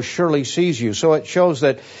man, and will surely seize you. So it shows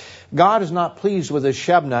that God is not pleased with his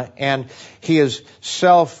Shebna, and he is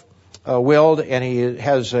self-willed, and he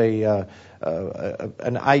has an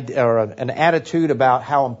attitude about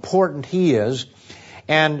how important he is.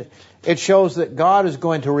 And it shows that God is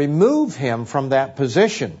going to remove him from that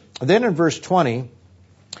position. Then in verse 20,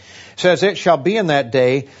 it says, it shall be in that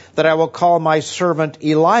day that I will call my servant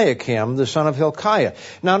Eliakim, the son of Hilkiah.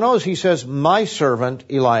 Now notice he says, my servant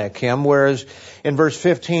Eliakim, whereas in verse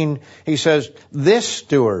 15 he says, this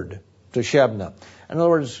steward to Shebna. In other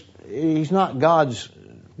words, he's not God's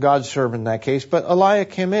servant in that case, but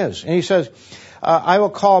Eliakim is. And he says, I will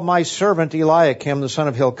call my servant Eliakim, the son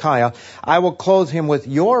of Hilkiah. I will clothe him with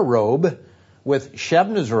your robe, with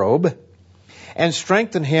Shebna's robe, and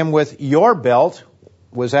strengthen him with your belt.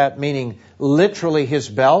 Was that meaning literally his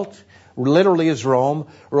belt, literally his robe,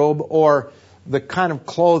 or the kind of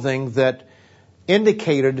clothing that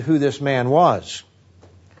indicated who this man was,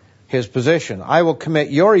 his position? I will commit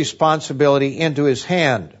your responsibility into his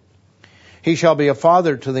hand. He shall be a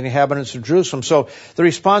father to the inhabitants of Jerusalem. So the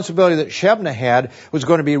responsibility that Shebna had was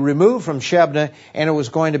going to be removed from Shebna, and it was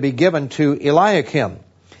going to be given to Eliakim.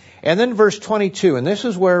 And then verse 22, and this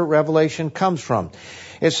is where Revelation comes from.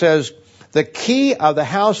 It says, the key of the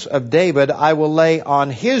house of David I will lay on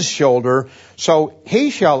his shoulder, so he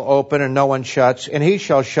shall open and no one shuts, and he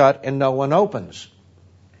shall shut and no one opens.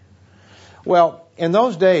 Well, in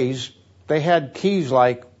those days, they had keys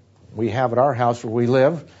like we have at our house where we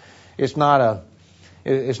live. It's not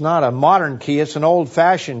a modern key, it's an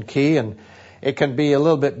old-fashioned key, and it can be a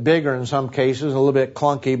little bit bigger in some cases, a little bit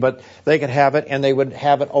clunky, but they could have it, and they would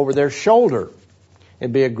have it over their shoulder.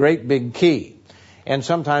 It'd be a great big key. And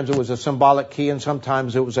sometimes it was a symbolic key, and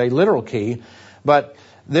sometimes it was a literal key. But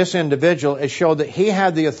this individual, it showed that he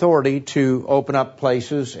had the authority to open up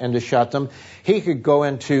places and to shut them. He could go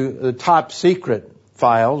into the top secret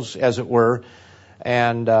files, as it were,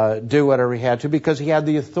 and do whatever he had to, because he had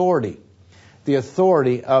the authority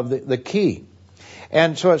of the key.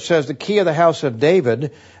 And so it says, the key of the house of David,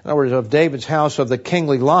 in other words, of David's house of the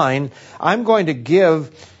kingly line, I'm going to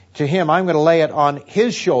give to him, I'm going to lay it on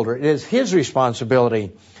his shoulder. It is his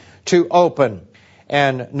responsibility to open,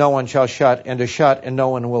 and no one shall shut, and to shut, and no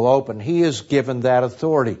one will open. He is given that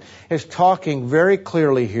authority. It's talking very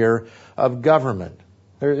clearly here of government.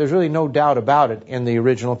 There's really no doubt about it in the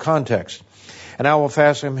original context. And I will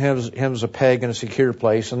fasten him as a peg in a secure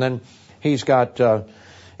place. And then he's got,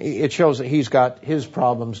 it shows that he's got his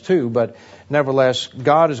problems too. But nevertheless,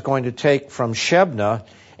 God is going to take from Shebna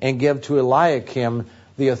and give to Eliakim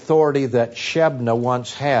the authority that Shebna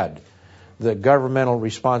once had, the governmental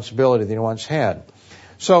responsibility that he once had.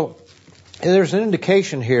 So there's an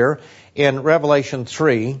indication here in Revelation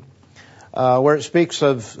 3 where it speaks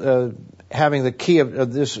of having the key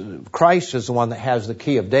of this. Christ is the one that has the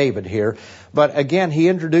key of David here. But again, he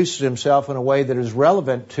introduces himself in a way that is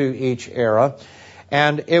relevant to each era.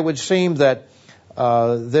 And it would seem that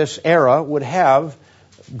this era would have,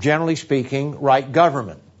 generally speaking, right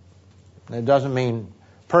government. It doesn't mean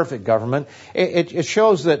perfect government. It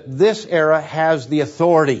shows that this era has the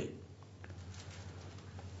authority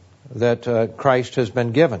that Christ has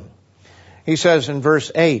been given. He says in verse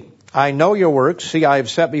 8, I know your works. See, I have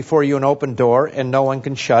set before you an open door, and no one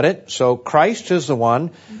can shut it. So Christ is the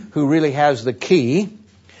one who really has the key,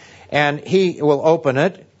 and he will open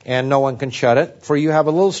it, and no one can shut it. For you have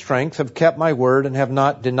a little strength, have kept my word, and have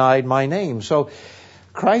not denied my name. So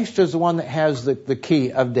Christ is the one that has the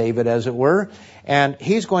key of David, as it were, and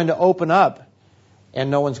he's going to open up, and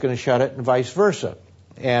no one's going to shut it, and vice versa.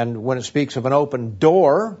 And when it speaks of an open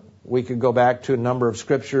door, we could go back to a number of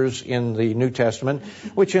scriptures in the New Testament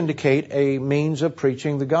which indicate a means of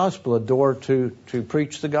preaching the gospel, a door to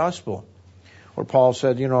preach the gospel. Where Paul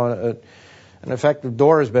said, an effective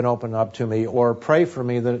door has been opened up to me, or pray for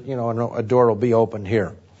me that, a door will be opened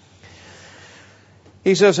here.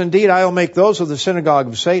 He says, indeed, I will make those of the synagogue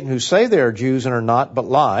of Satan who say they are Jews and are not, but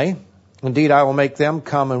lie. Indeed, I will make them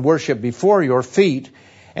come and worship before your feet,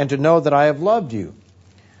 and to know that I have loved you.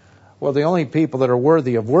 Well, the only people that are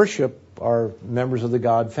worthy of worship are members of the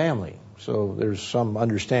God family. So there's some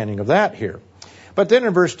understanding of that here. But then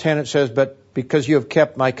in verse 10 it says, but because you have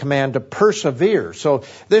kept my command to persevere. So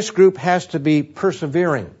this group has to be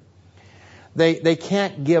persevering. They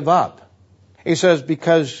can't give up. He says,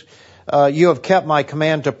 because you have kept my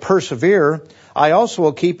command to persevere, I also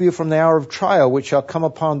will keep you from the hour of trial, which shall come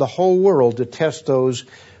upon the whole world to test those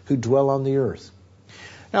who dwell on the earth.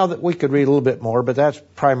 Now, that we could read a little bit more, but that's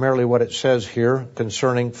primarily what it says here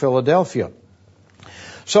concerning Philadelphia.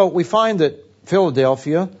 So we find that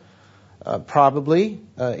Philadelphia probably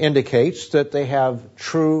indicates that they have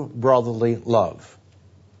true brotherly love,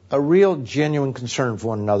 a real genuine concern for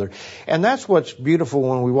one another. And that's what's beautiful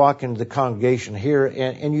when we walk into the congregation here,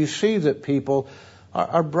 and you see that people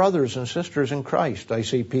are brothers and sisters in Christ. I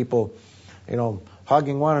see people,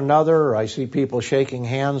 hugging one another, or I see people shaking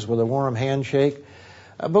hands with a warm handshake.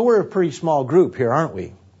 But we're a pretty small group here, aren't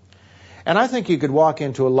we? And I think you could walk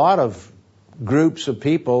into a lot of groups of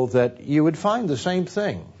people that you would find the same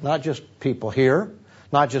thing. Not just people here,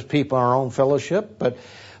 not just people in our own fellowship, but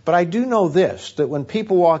I do know this, that when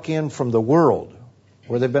people walk in from the world,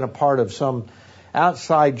 where they've been a part of some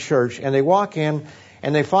outside church, and they walk in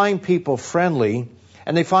and they find people friendly,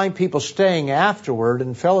 and they find people staying afterward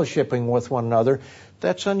and fellowshipping with one another,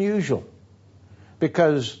 that's unusual.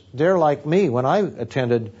 Because they're like me. When I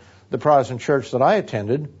attended the Protestant church that I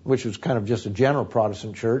attended, which was kind of just a general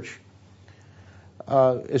Protestant church,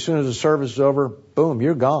 as soon as the service is over, boom,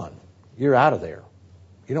 you're gone. You're out of there.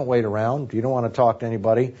 You don't wait around. You don't want to talk to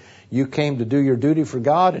anybody. You came to do your duty for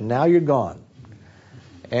God, and now you're gone.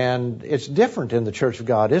 And it's different in the Church of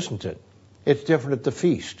God, isn't it? It's different at the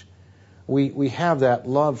feast. We have that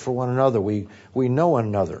love for one another. We know one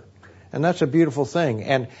another. And that's a beautiful thing.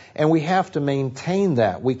 And we have to maintain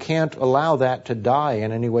that. We can't allow that to die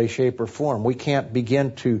in any way, shape, or form. We can't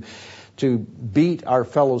begin to beat our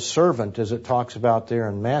fellow servant, as it talks about there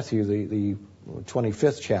in Matthew, the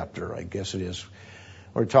 25th chapter, I guess it is,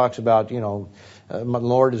 where it talks about, my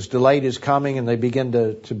Lord has delayed his coming, and they begin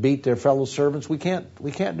to beat their fellow servants. We can't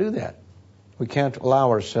do that. We can't allow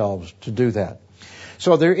ourselves to do that.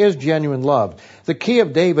 So there is genuine love. The key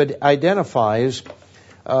of David identifies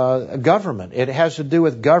government. It has to do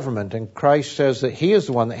with government, and Christ says that he is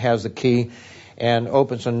the one that has the key, and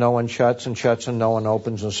opens and no one shuts, and shuts and no one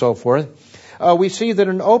opens, and so forth. We see that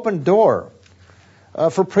an open door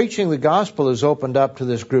for preaching the gospel is opened up to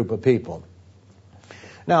this group of people.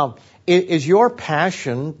 Now, is your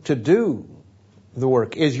passion to do the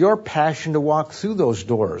work? Is your passion to walk through those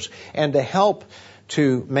doors and to help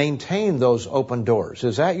to maintain those open doors?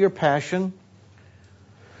 Is that your passion?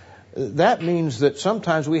 That means that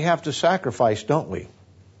sometimes we have to sacrifice, don't we?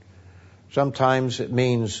 Sometimes it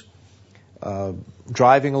means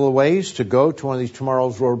driving a little ways to go to one of these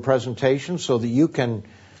Tomorrow's Road presentations so that you can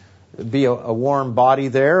be a warm body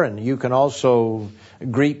there, and you can also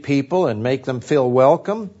greet people and make them feel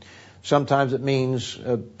welcome. Sometimes it means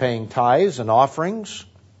paying tithes and offerings.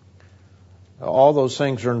 All those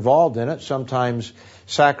things are involved in it. Sometimes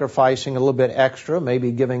sacrificing a little bit extra,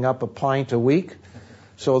 maybe giving up a pint a week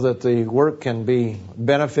so that the work can be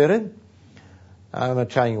benefited. I'm not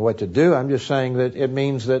telling you what to do. I'm just saying that it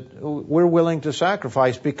means that we're willing to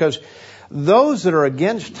sacrifice, because those that are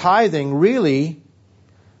against tithing really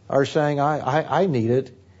are saying, I need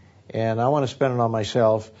it and I want to spend it on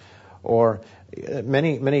myself. Or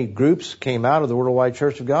many groups came out of the Worldwide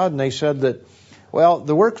Church of God and they said that, well,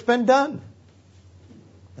 the work's been done.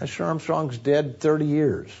 Mr. Armstrong's dead 30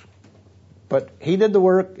 years. But he did the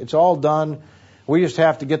work. It's all done. We just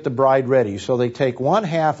have to get the bride ready. So they take one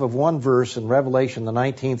half of one verse in Revelation, the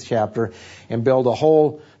 19th chapter, and build a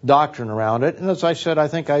whole doctrine around it. And as I said, I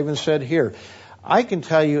think I even said here, I can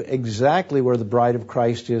tell you exactly where the bride of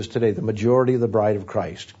Christ is today, the majority of the bride of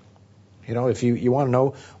Christ. You know, if you want to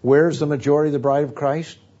know where's the majority of the bride of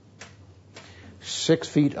Christ? 6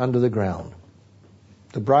 feet under the ground.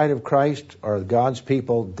 The bride of Christ are God's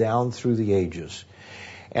people down through the ages.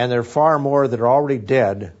 And there are far more that are already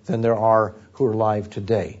dead than there are who are alive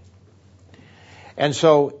today. And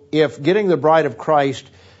so if getting the bride of Christ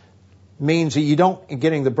means that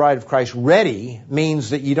getting the bride of Christ ready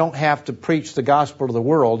means that you don't have to preach the gospel to the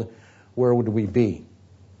world, where would we be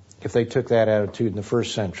if they took that attitude in the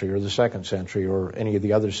first century or the second century or any of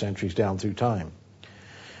the other centuries down through time?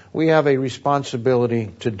 We have a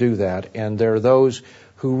responsibility to do that, and there are those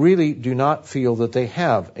who really do not feel that they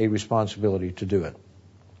have a responsibility to do it.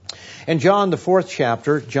 In John, the 4th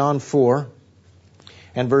chapter, John 4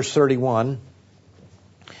 and verse 31,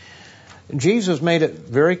 Jesus made it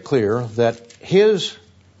very clear that his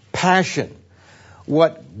passion,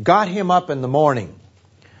 what got him up in the morning,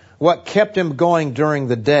 what kept him going during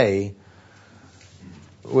the day,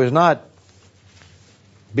 was not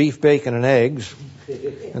beef, bacon, and eggs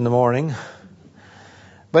in the morning.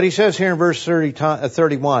 But he says here in verse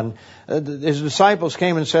 31, his disciples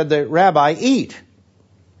came and said, Rabbi, eat.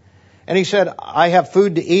 And he said, I have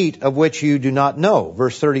food to eat of which you do not know.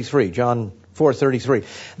 Verse 33, John 4:33.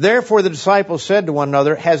 Therefore the disciples said to one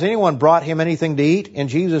another, has anyone brought him anything to eat? And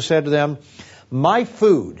Jesus said to them, my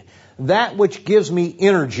food, that which gives me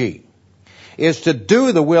energy, is to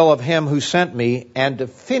do the will of him who sent me and to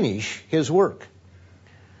finish his work.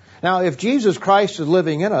 Now, if Jesus Christ is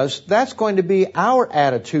living in us, that's going to be our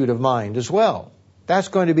attitude of mind as well. That's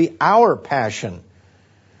going to be our passion,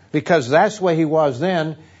 because that's the way he was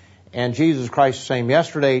then, and Jesus Christ is the same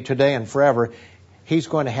yesterday, today, and forever. He's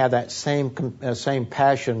going to have that same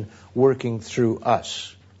passion working through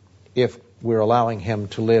us if we're allowing him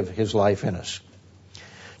to live his life in us.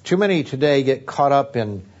 Too many today get caught up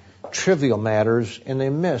in trivial matters and they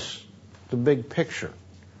miss the big picture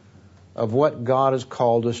of what God has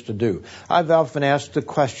called us to do. I've often asked the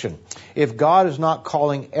question, if God is not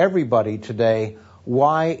calling everybody today,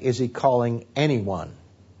 why is he calling anyone?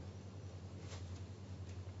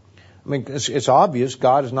 I mean, it's obvious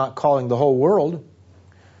God is not calling the whole world.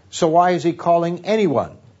 So why is he calling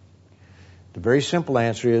anyone? The very simple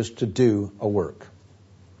answer is to do a work.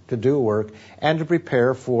 To do a work and to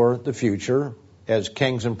prepare for the future as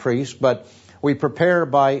kings and priests. But we prepare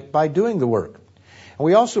by doing the work. And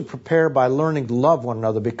we also prepare by learning to love one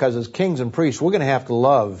another, because as kings and priests, we're going to have to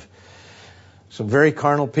love some very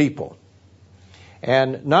carnal people.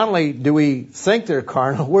 And not only do we think they're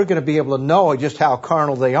carnal, we're going to be able to know just how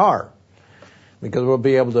carnal they are, because we'll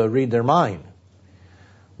be able to read their mind.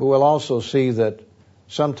 But we'll also see that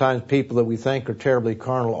sometimes people that we think are terribly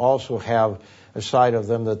carnal also have a side of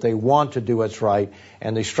them that they want to do what's right,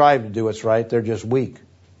 and they strive to do what's right. They're just weak.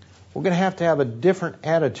 We're going to have a different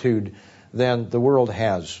attitude than the world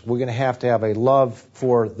has. We're going to have a love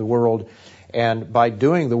for the world, and by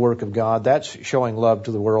doing the work of God, that's showing love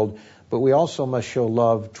to the world, but we also must show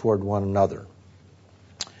love toward one another.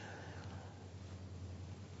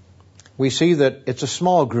 We see that it's a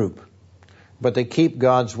small group, but they keep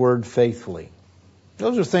God's word faithfully.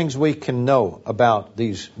 Those are things we can know about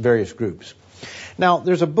these various groups. Now,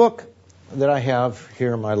 there's a book that I have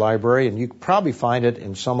here in my library, and you can probably find it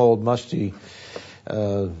in some old musty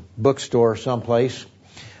bookstore someplace.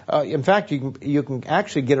 In fact, you can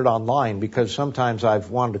actually get it online, because sometimes I've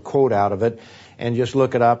wanted to quote out of it and just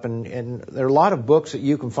look it up. And there are a lot of books that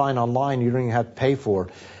you can find online you don't even have to pay for.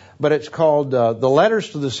 But it's called The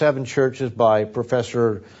Letters to the Seven Churches by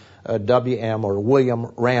Professor W.M. or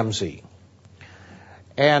William Ramsey.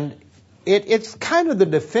 And it's kind of the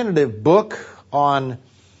definitive book on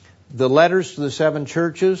the letters to the seven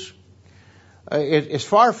churches. It's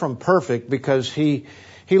far from perfect, because he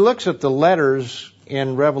looks at the letters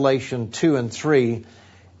in Revelation 2 and 3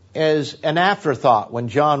 as an afterthought when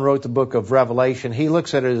John wrote the book of Revelation. He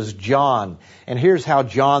looks at it as John, and here's how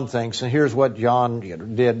John thinks, and here's what John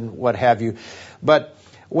did, and what have you. But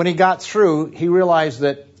when he got through, he realized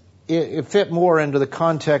that it fit more into the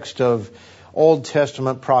context of Old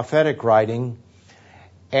Testament prophetic writing,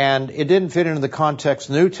 and it didn't fit into the context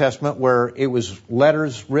of the New Testament where it was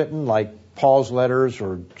letters written like Paul's letters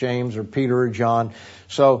or James or Peter or John.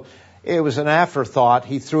 So it was an afterthought.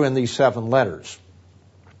 He threw in these 7 letters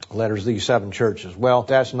of these 7 churches. Well,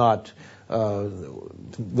 that's not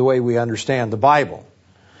the way we understand the Bible.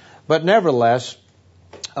 But nevertheless,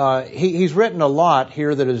 he's written a lot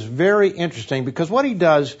here that is very interesting, because what he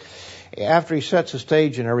does after he sets the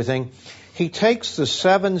stage and everything, he takes the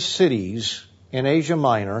 7 cities in Asia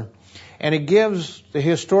Minor and he gives the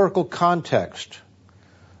historical context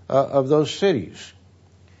of those cities.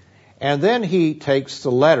 And then he takes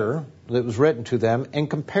the letter that was written to them and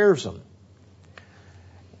compares them.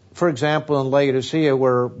 For example, in Laodicea,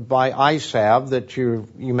 where by eye salve that you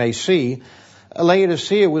may see,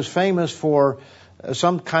 Laodicea was famous for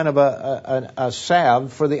some kind of a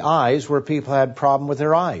salve for the eyes where people had problem with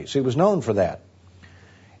their eyes. It was known for that.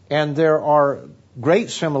 And there are great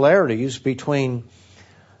similarities between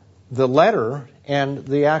the letter and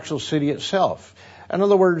the actual city itself. In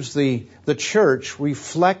other words, the church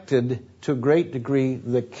reflected to a great degree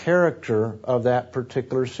the character of that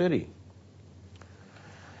particular city.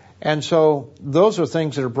 And so those are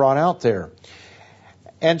things that are brought out there.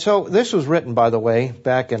 And so this was written, by the way,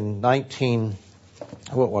 back in 14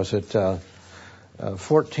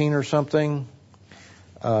 or something?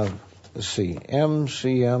 Let's see,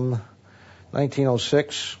 MCM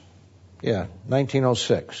 1906. Yeah,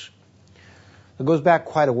 1906. It goes back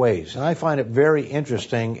quite a ways. And I find it very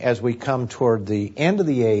interesting as we come toward the end of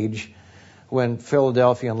the age when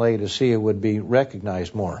Philadelphia and Laodicea would be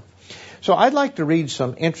recognized more. So I'd like to read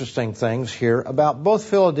some interesting things here about both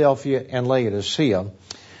Philadelphia and Laodicea.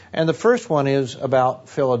 And the first one is about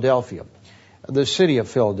Philadelphia, the city of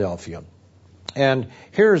Philadelphia. And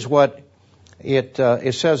here's what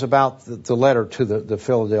it says about the letter to the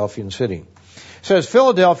Philadelphian city. It says,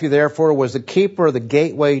 Philadelphia, therefore, was the keeper of the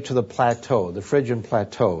gateway to the plateau, the Phrygian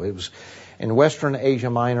plateau. It was in western Asia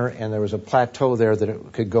Minor, and there was a plateau there that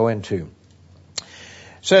it could go into. It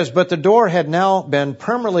says, but the door had now been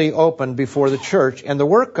permanently opened before the church, and the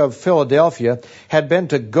work of Philadelphia had been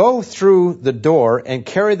to go through the door and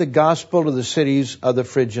carry the gospel to the cities of the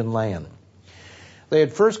Phrygian land. They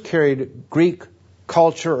had first carried Greek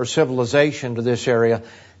culture or civilization to this area.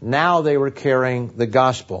 Now they were carrying the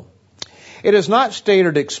gospel. It is not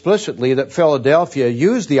stated explicitly that Philadelphia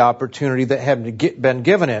used the opportunity that had been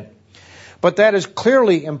given it, but that is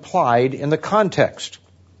clearly implied in the context.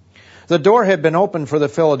 The door had been opened for the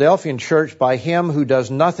Philadelphian church by him who does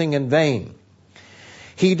nothing in vain.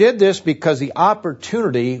 He did this because the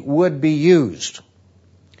opportunity would be used.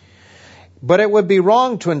 But it would be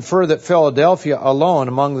wrong to infer that Philadelphia alone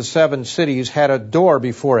among the 7 cities had a door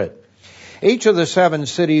before it. Each of the 7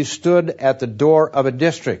 cities stood at the door of a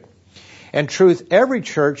district. In truth, every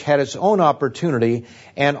church had its own opportunity,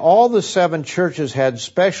 and all the 7 churches had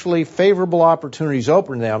specially favorable opportunities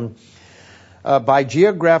open to them by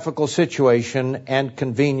geographical situation and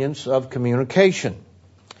convenience of communication.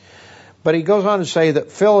 But he goes on to say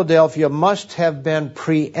that Philadelphia must have been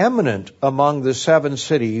preeminent among the 7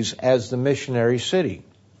 cities as the missionary city.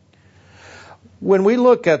 When we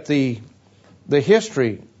look at the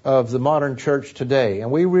history of the modern church today,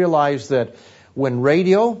 and we realize that when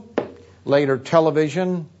radio, later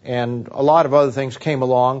television, and a lot of other things came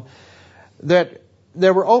along, that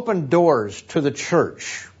there were open doors to the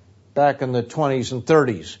church back in the 20s and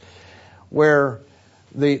 30s, where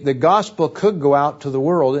the gospel could go out to the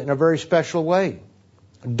world in a very special way.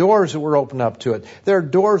 Doors that were opened up to it. There are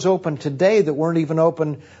doors open today that weren't even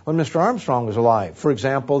open when Mr. Armstrong was alive. For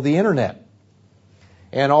example, the internet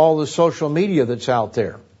and all the social media that's out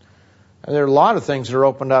there. And there are a lot of things that are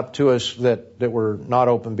opened up to us that were not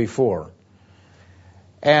open before.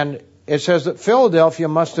 And it says that Philadelphia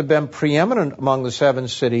must have been preeminent among the 7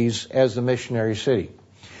 cities as the missionary city.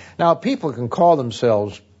 Now, people can call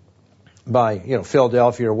themselves by,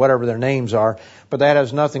 Philadelphia or whatever their names are, but that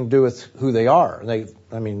has nothing to do with who they are. A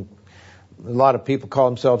lot of people call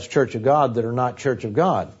themselves Church of God that are not Church of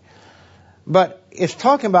God. But it's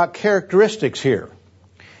talking about characteristics here.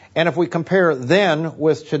 And if we compare then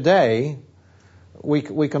with today, we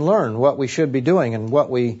can learn what we should be doing and what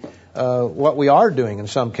we are doing in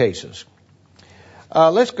some cases.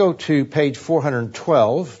 Let's go to page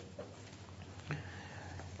 412.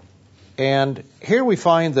 And here we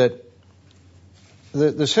find that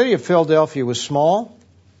the city of Philadelphia was small,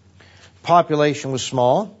 population was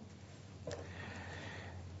small,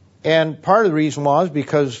 And part of the reason was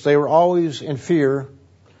because they were always in fear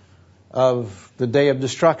of the day of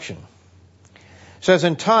destruction. It says,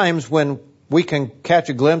 in times when we can catch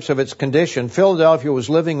a glimpse of its condition, Philadelphia was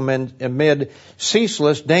living amid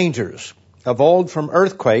ceaseless dangers, of old from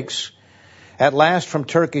earthquakes, at last from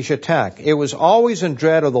Turkish attack. It was always in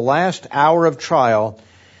dread of the last hour of trial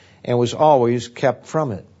and was always kept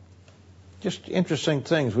from it. Just interesting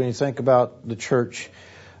things when you think about the church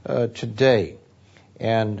today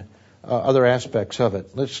and other aspects of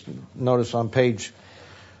it. Let's notice on page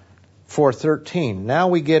 413. Now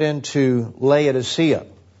we get into Laodicea.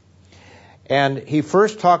 And he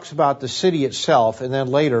first talks about the city itself, and then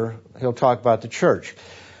later he'll talk about the church.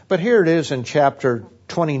 But here it is in chapter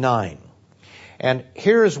 29. And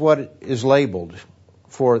here's what is labeled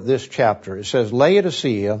for this chapter. It says,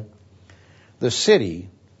 Laodicea, the city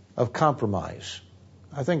of compromise.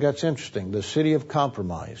 I think that's interesting, the city of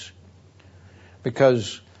compromise.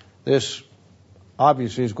 Because this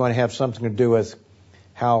obviously is going to have something to do with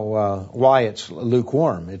why it's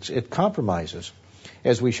lukewarm. It compromises,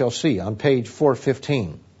 as we shall see on page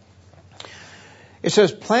 415. It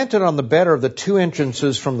says, planted on the better of the two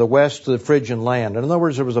entrances from the west to the Phrygian land. In other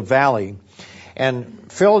words, there was a valley,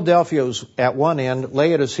 and Philadelphia was at one end,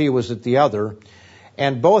 Laodicea was at the other,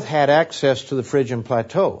 and both had access to the Phrygian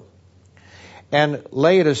plateau. And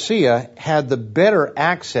Laodicea had the better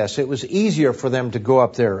access. It was easier for them to go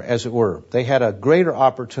up there, as it were. They had a greater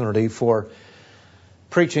opportunity for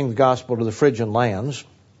preaching the gospel to the Phrygian lands.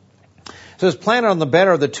 It says, planted on the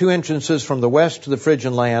better of the two entrances from the west to the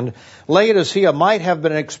Phrygian land, Laodicea might have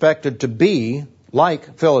been expected to be,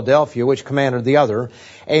 like Philadelphia, which commanded the other,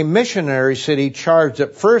 a missionary city charged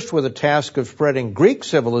at first with the task of spreading Greek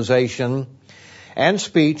civilization and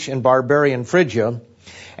speech in barbarian Phrygia,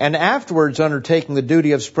 and afterwards undertaking the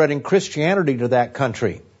duty of spreading Christianity to that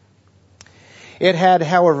country. It had,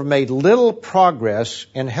 however, made little progress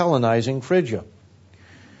in Hellenizing Phrygia.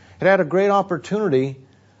 It had a great opportunity,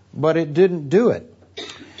 but it didn't do it.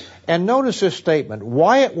 And notice this statement,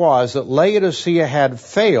 why it was that Laodicea had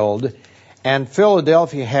failed and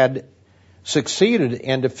Philadelphia had succeeded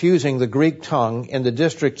in diffusing the Greek tongue in the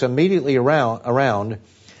districts immediately around,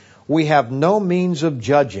 we have no means of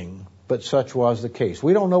judging, but such was the case.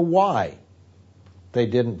 We don't know why they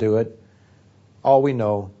didn't do it. All we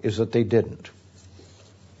know is that they didn't.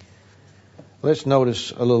 Let's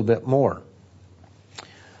notice a little bit more.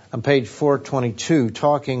 On page 422,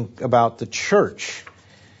 talking about the church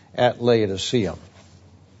at Laodicea.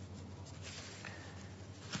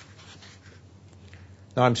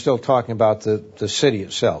 Now, I'm still talking about the city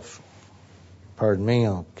itself. Pardon me,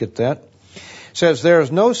 I'll get that. It says, there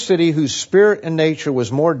is no city whose spirit and nature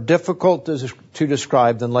was more difficult to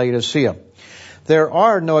describe than Laodicea. There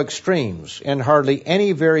are no extremes and hardly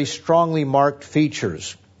any very strongly marked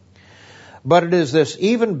features. But it is this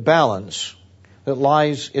even balance that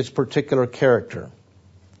lies its particular character.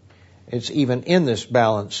 It's even in this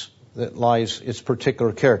balance that lies its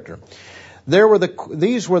particular character.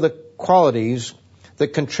 These were the qualities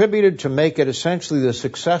that contributed to make it essentially the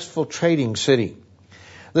successful trading city.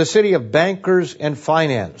 The city of bankers and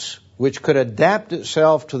finance, which could adapt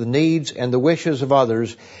itself to the needs and the wishes of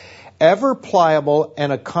others, ever pliable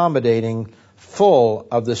and accommodating, full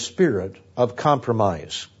of the spirit of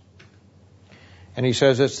compromise. And he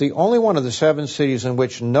says it's the only one of the 7 cities in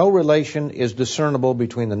which no relation is discernible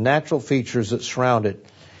between the natural features that surround it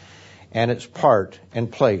and its part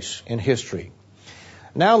and place in history.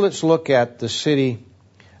 Now let's look at the city,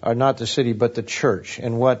 or not the city, but the church,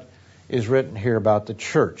 and what is written here about the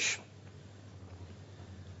church.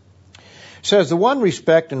 It says, the one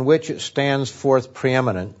respect in which it stands forth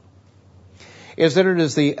preeminent is that it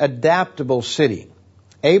is the adaptable city,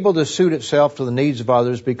 able to suit itself to the needs of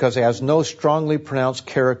others because it has no strongly pronounced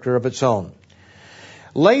character of its own.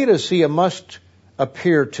 Laodicea must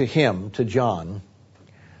appear to him, to John,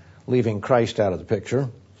 leaving Christ out of the picture,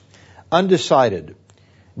 undecided,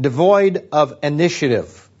 devoid of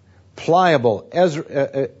initiative, pliable,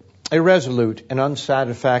 irresolute, and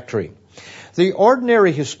unsatisfactory. The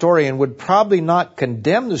ordinary historian would probably not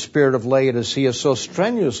condemn the spirit of Laodicea so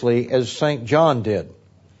strenuously as St. John did.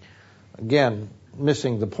 Again,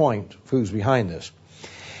 missing the point of who's behind this.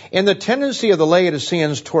 In the tendency of the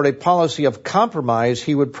Laodiceans toward a policy of compromise,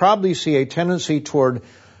 he would probably see a tendency toward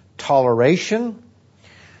toleration.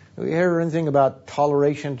 Have you heard anything about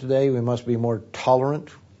toleration today? We must be more tolerant.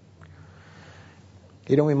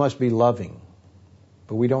 We must be loving,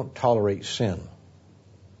 but we don't tolerate sin.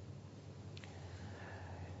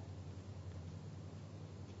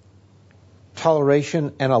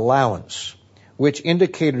 Toleration and allowance, which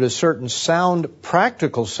indicated a certain sound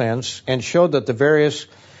practical sense and showed that the various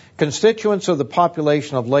Constituents of the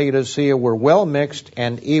population of Laodicea were well mixed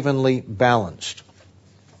and evenly balanced.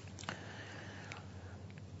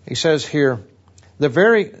 He says here, the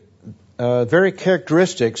very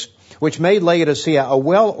characteristics which made Laodicea a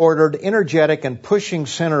well-ordered, energetic, and pushing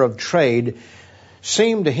center of trade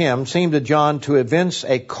seemed to John to evince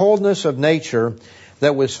a coldness of nature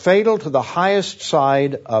that was fatal to the highest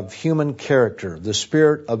side of human character, the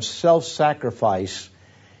spirit of self-sacrifice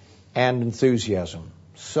and enthusiasm.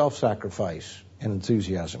 Self-sacrifice and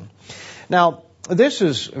enthusiasm. Now, this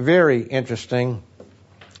is very interesting.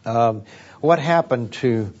 What happened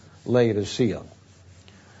to Laodicea?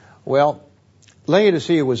 Well,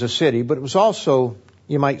 Laodicea was a city, but it was also,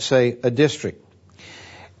 you might say, a district.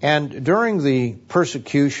 And during the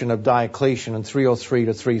persecution of Diocletian in 303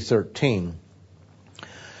 to 313,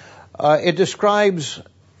 it describes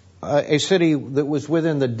a city that was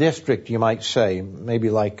within the district, you might say, maybe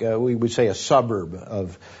like we would say a suburb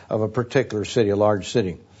of a particular city, a large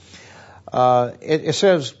city. It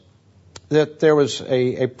says that there was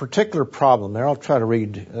a particular problem there. I'll try to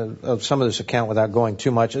read some of this account without going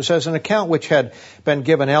too much. It says, an account which had been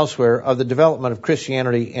given elsewhere of the development of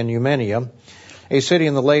Christianity in Eumenia, a city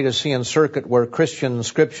in the Laodicean circuit where Christian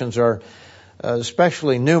inscriptions are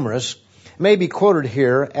especially numerous, may be quoted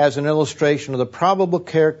here as an illustration of the probable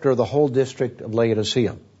character of the whole district of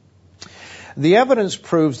Laodicea. The evidence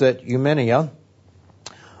proves that Eumenia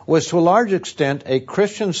was to a large extent a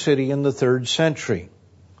Christian city in the 3rd century.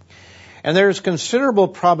 And there is considerable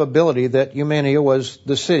probability that Eumenia was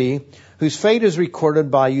the city whose fate is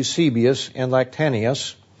recorded by Eusebius and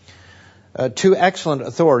Lactantius, two excellent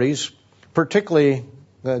authorities, particularly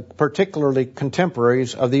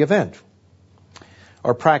contemporaries of the event,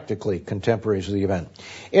 or practically contemporaries of the event.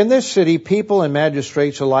 In this city, people and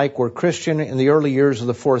magistrates alike were Christian in the early years of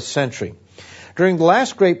the 4th century. During the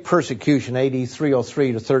last great persecution, AD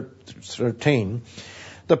 303 to 13,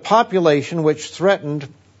 the population when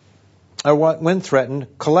threatened,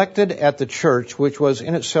 collected at the church, which was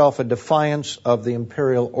in itself a defiance of the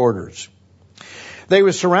imperial orders. They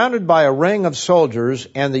were surrounded by a ring of soldiers,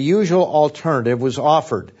 and the usual alternative was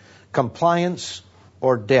offered: compliance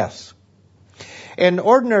or death. In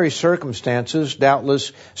ordinary circumstances,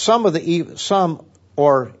 doubtless, some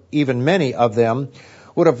or even many of them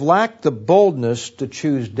would have lacked the boldness to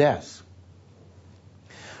choose death.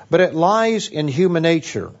 But it lies in human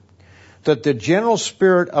nature that the general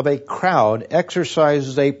spirit of a crowd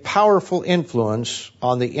exercises a powerful influence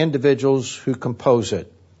on the individuals who compose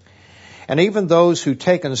it. And even those who,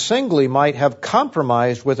 taken singly, might have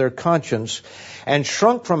compromised with their conscience and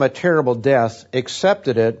shrunk from a terrible death,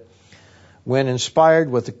 accepted it when inspired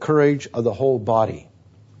with the courage of the whole body.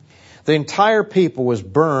 The entire people was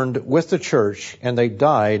burned with the church, and they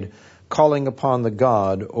died calling upon the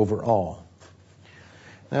God over all.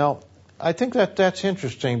 Now, I think that's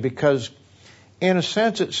interesting because, in a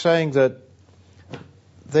sense, it's saying that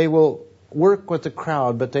they will work with the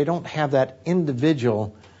crowd, but they don't have that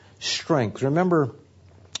individual strength. Remember,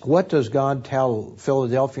 what does God tell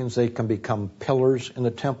Philadelphians? They can become pillars in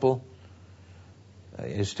the temple,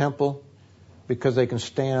 His temple, because they can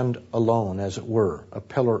stand alone, as it were, a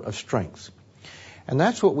pillar of strength. And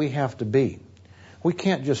that's what we have to be. We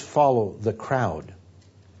can't just follow the crowd.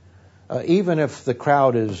 Even if the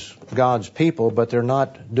crowd is God's people, but they're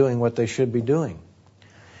not doing what they should be doing.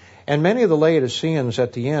 And many of the Laodiceans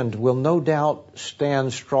at the end will no doubt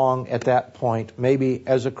stand strong at that point, maybe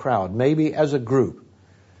as a crowd, maybe as a group.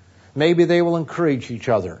 Maybe they will encourage each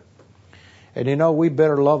other. And we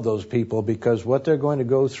better love those people, because what they're going to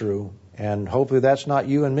go through, and hopefully that's not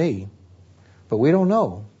you and me, but we don't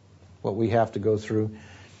know what we have to go through.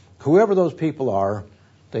 Whoever those people are,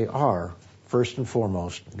 they are, first and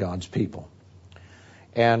foremost, God's people.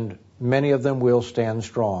 And many of them will stand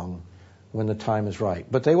strong when the time is right.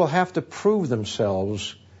 But they will have to prove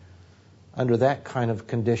themselves under that kind of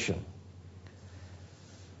condition.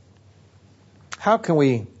 How can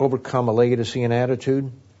we overcome a Laodicean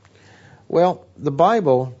attitude? Well, the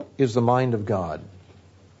Bible is the mind of God.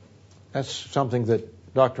 That's something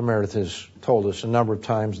that Dr. Meredith has told us a number of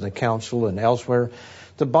times in the council and elsewhere.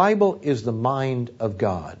 The Bible is the mind of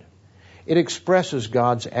God. It expresses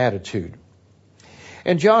God's attitude.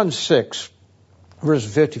 In John 6,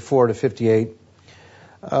 verses 54 to 58,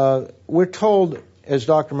 we're told, as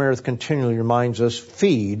Dr. Meredith continually reminds us,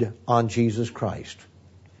 feed on Jesus Christ.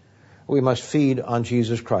 We must feed on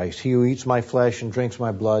Jesus Christ. He who eats my flesh and drinks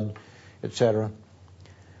my blood, etc.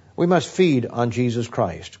 We must feed on Jesus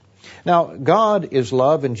Christ. Now, God is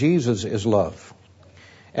love and Jesus is love.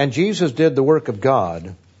 And Jesus did the work of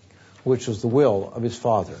God, which was the will of His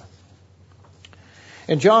Father.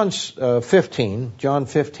 In John 15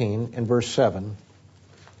 in verse 7,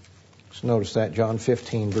 let's notice that, John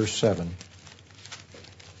 15, verse 7.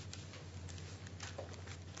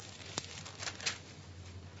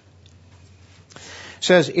 It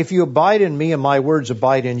says, "If you abide in me and my words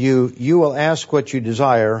abide in you, you will ask what you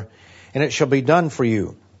desire, and it shall be done for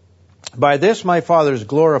you. By this my Father is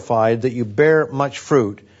glorified, that you bear much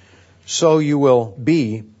fruit, so you will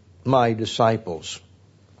be my disciples."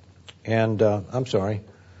 And,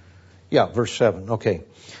 verse 7, okay,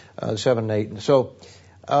 7 and 8. So,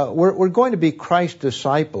 we're going to be Christ's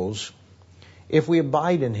disciples if we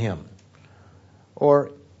abide in Him,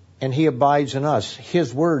 and He abides in us.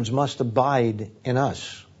 His words must abide in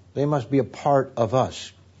us. They must be a part of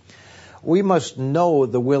us. We must know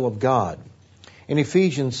the will of God. In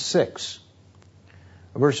Ephesians 6,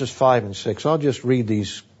 verses 5 and 6, I'll just read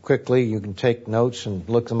these quickly. You can take notes and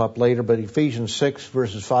look them up later. But Ephesians 6,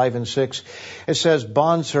 verses 5 and 6, it says,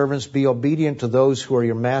 "Bondservants, be obedient to those who are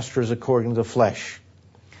your masters according to the flesh,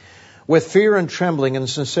 with fear and trembling and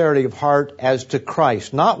sincerity of heart as to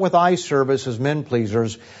Christ, not with eye service as men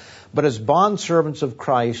pleasers, but as bondservants of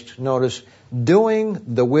Christ," notice, "doing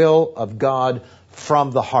the will of God from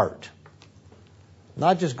the heart."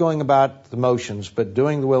 Not just going about the motions, but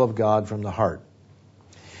doing the will of God from the heart.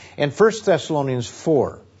 In 1 Thessalonians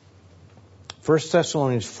 4,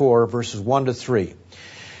 verses 1 to 3,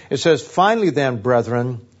 it says, "Finally then,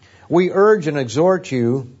 brethren, we urge and exhort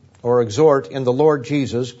in the Lord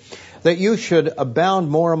Jesus, that you should abound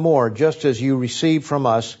more and more, just as you receive from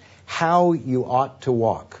us how you ought to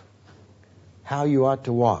walk." How you ought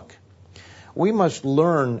to walk. We must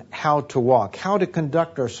learn how to walk, how to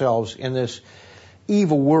conduct ourselves in this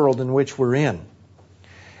evil world in which we're in.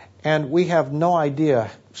 And we have no idea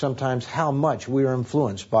sometimes how much we are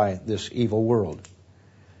influenced by this evil world.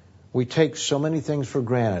 We take so many things for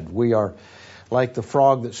granted. We are like the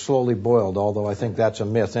frog that slowly boiled, although I think that's a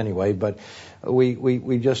myth anyway, but we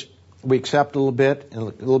accept a little bit and a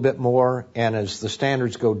little bit more, and as the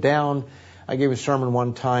standards go down, I gave a sermon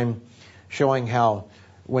one time showing how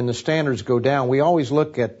when the standards go down, we always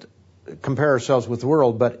compare ourselves with the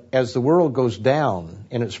world, but as the world goes down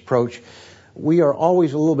in its approach, we are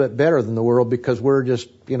always a little bit better than the world because we're just,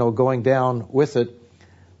 going down with it.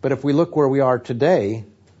 But if we look where we are today,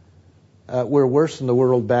 we're worse than the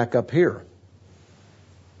world back up here,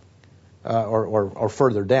 or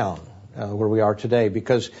further down where we are today,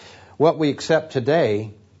 because what we accept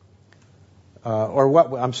today, let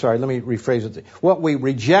me rephrase it. What we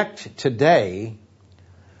reject today,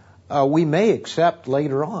 we may accept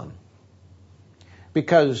later on,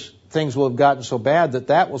 because things will have gotten so bad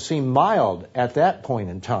that will seem mild at that point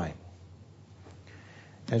in time.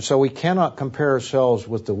 And so we cannot compare ourselves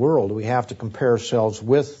with the world. We have to compare ourselves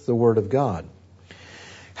with the Word of God.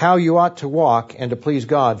 How you ought to walk and to please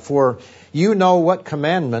God. "For you know what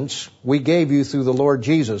commandments we gave you through the Lord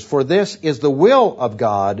Jesus. For this is the will of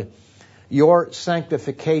God, your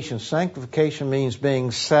sanctification." Sanctification means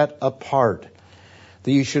being set apart.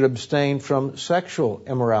 That you should abstain from sexual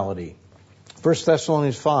immorality. 1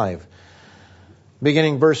 Thessalonians 5,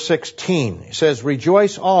 beginning verse 16, it says,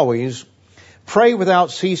 "Rejoice always, pray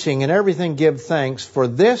without ceasing, and everything give thanks, for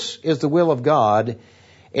this is the will of God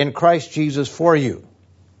in Christ Jesus for you."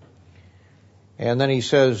 And then he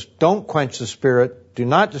says, "Don't quench the spirit, do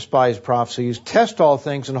not despise prophecies, test all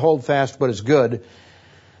things and hold fast what is good,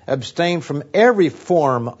 abstain from every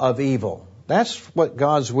form of evil." That's what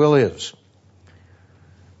God's will is.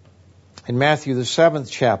 In Matthew the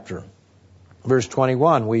 7th chapter, verse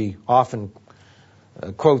 21, we often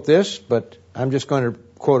quote this, but I'm just going to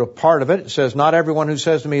quote a part of it. It says, "Not everyone who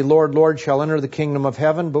says to me, 'Lord, Lord,' shall enter the kingdom of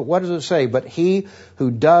heaven." But what does it say? "But he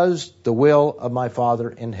who does the will of my Father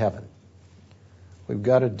in heaven." We've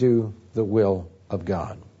got to do the will of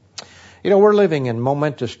God. We're living in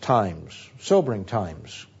momentous times, sobering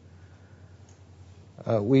times.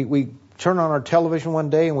 We turn on our television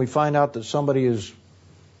one day and we find out that somebody has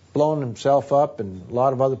blown himself up and a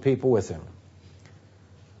lot of other people with him.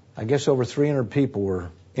 I guess over 300 people were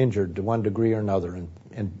injured to one degree or another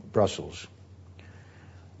in Brussels.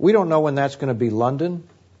 We don't know when that's going to be London,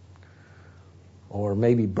 or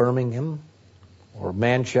maybe Birmingham, or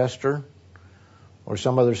Manchester, or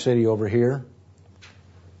some other city over here,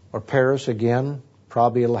 or Paris again.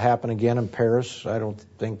 Probably it'll happen again in Paris. I don't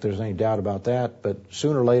think there's any doubt about that, but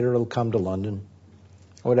sooner or later it'll come to London.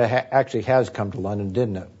 Well, it actually has come to London,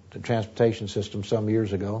 didn't it? The transportation system some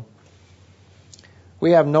years ago.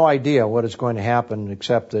 We have no idea what is going to happen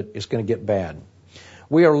except that it's going to get bad.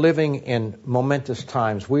 We are living in momentous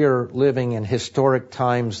times. We are living in historic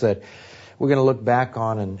times that we're going to look back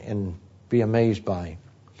on and be amazed by.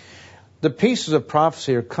 The pieces of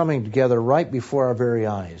prophecy are coming together right before our very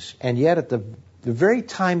eyes. And yet at the very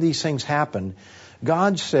time these things happen,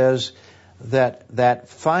 God says that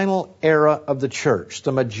final era of the church,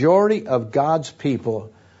 the majority of God's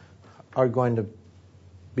people are going to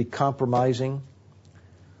be compromising.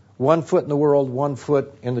 1 foot in the world, 1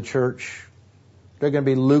 foot in the church. They're going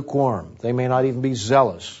to be lukewarm. They may not even be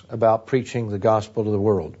zealous about preaching the gospel to the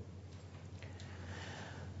world.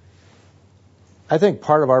 I think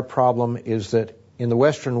part of our problem is that in the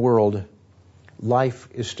Western world, life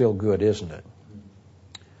is still good, isn't it?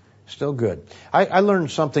 Still good. I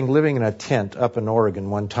learned something living in a tent up in Oregon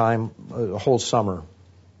one time, a whole summer.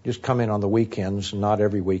 Just come in on the weekends, not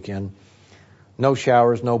every weekend. No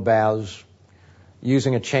showers, no baths.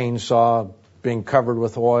 Using a chainsaw, being covered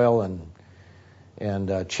with oil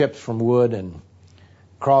and chips from wood, and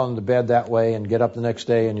crawl into bed that way and get up the next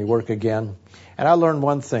day and you work again. And I learned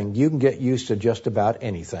one thing: you can get used to just about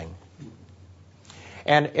anything.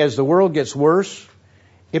 And as the world gets worse,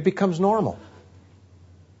 it becomes normal.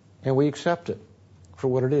 And we accept it for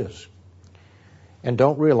what it is. And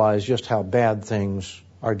don't realize just how bad things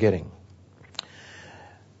are getting.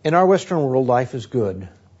 In our Western world, life is good.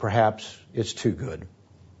 Perhaps it's too good.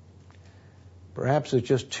 Perhaps it's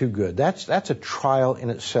just too good. That's a trial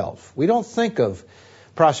in itself. We don't think of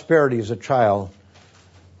prosperity as a trial,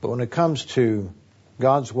 but when it comes to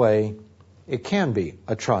God's way, it can be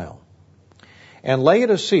a trial. And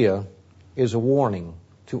Laodicea is a warning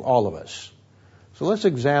to all of us. So let's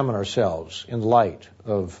examine ourselves in light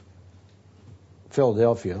of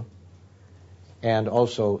Philadelphia and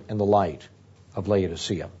also in the light of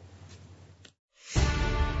Laodicea.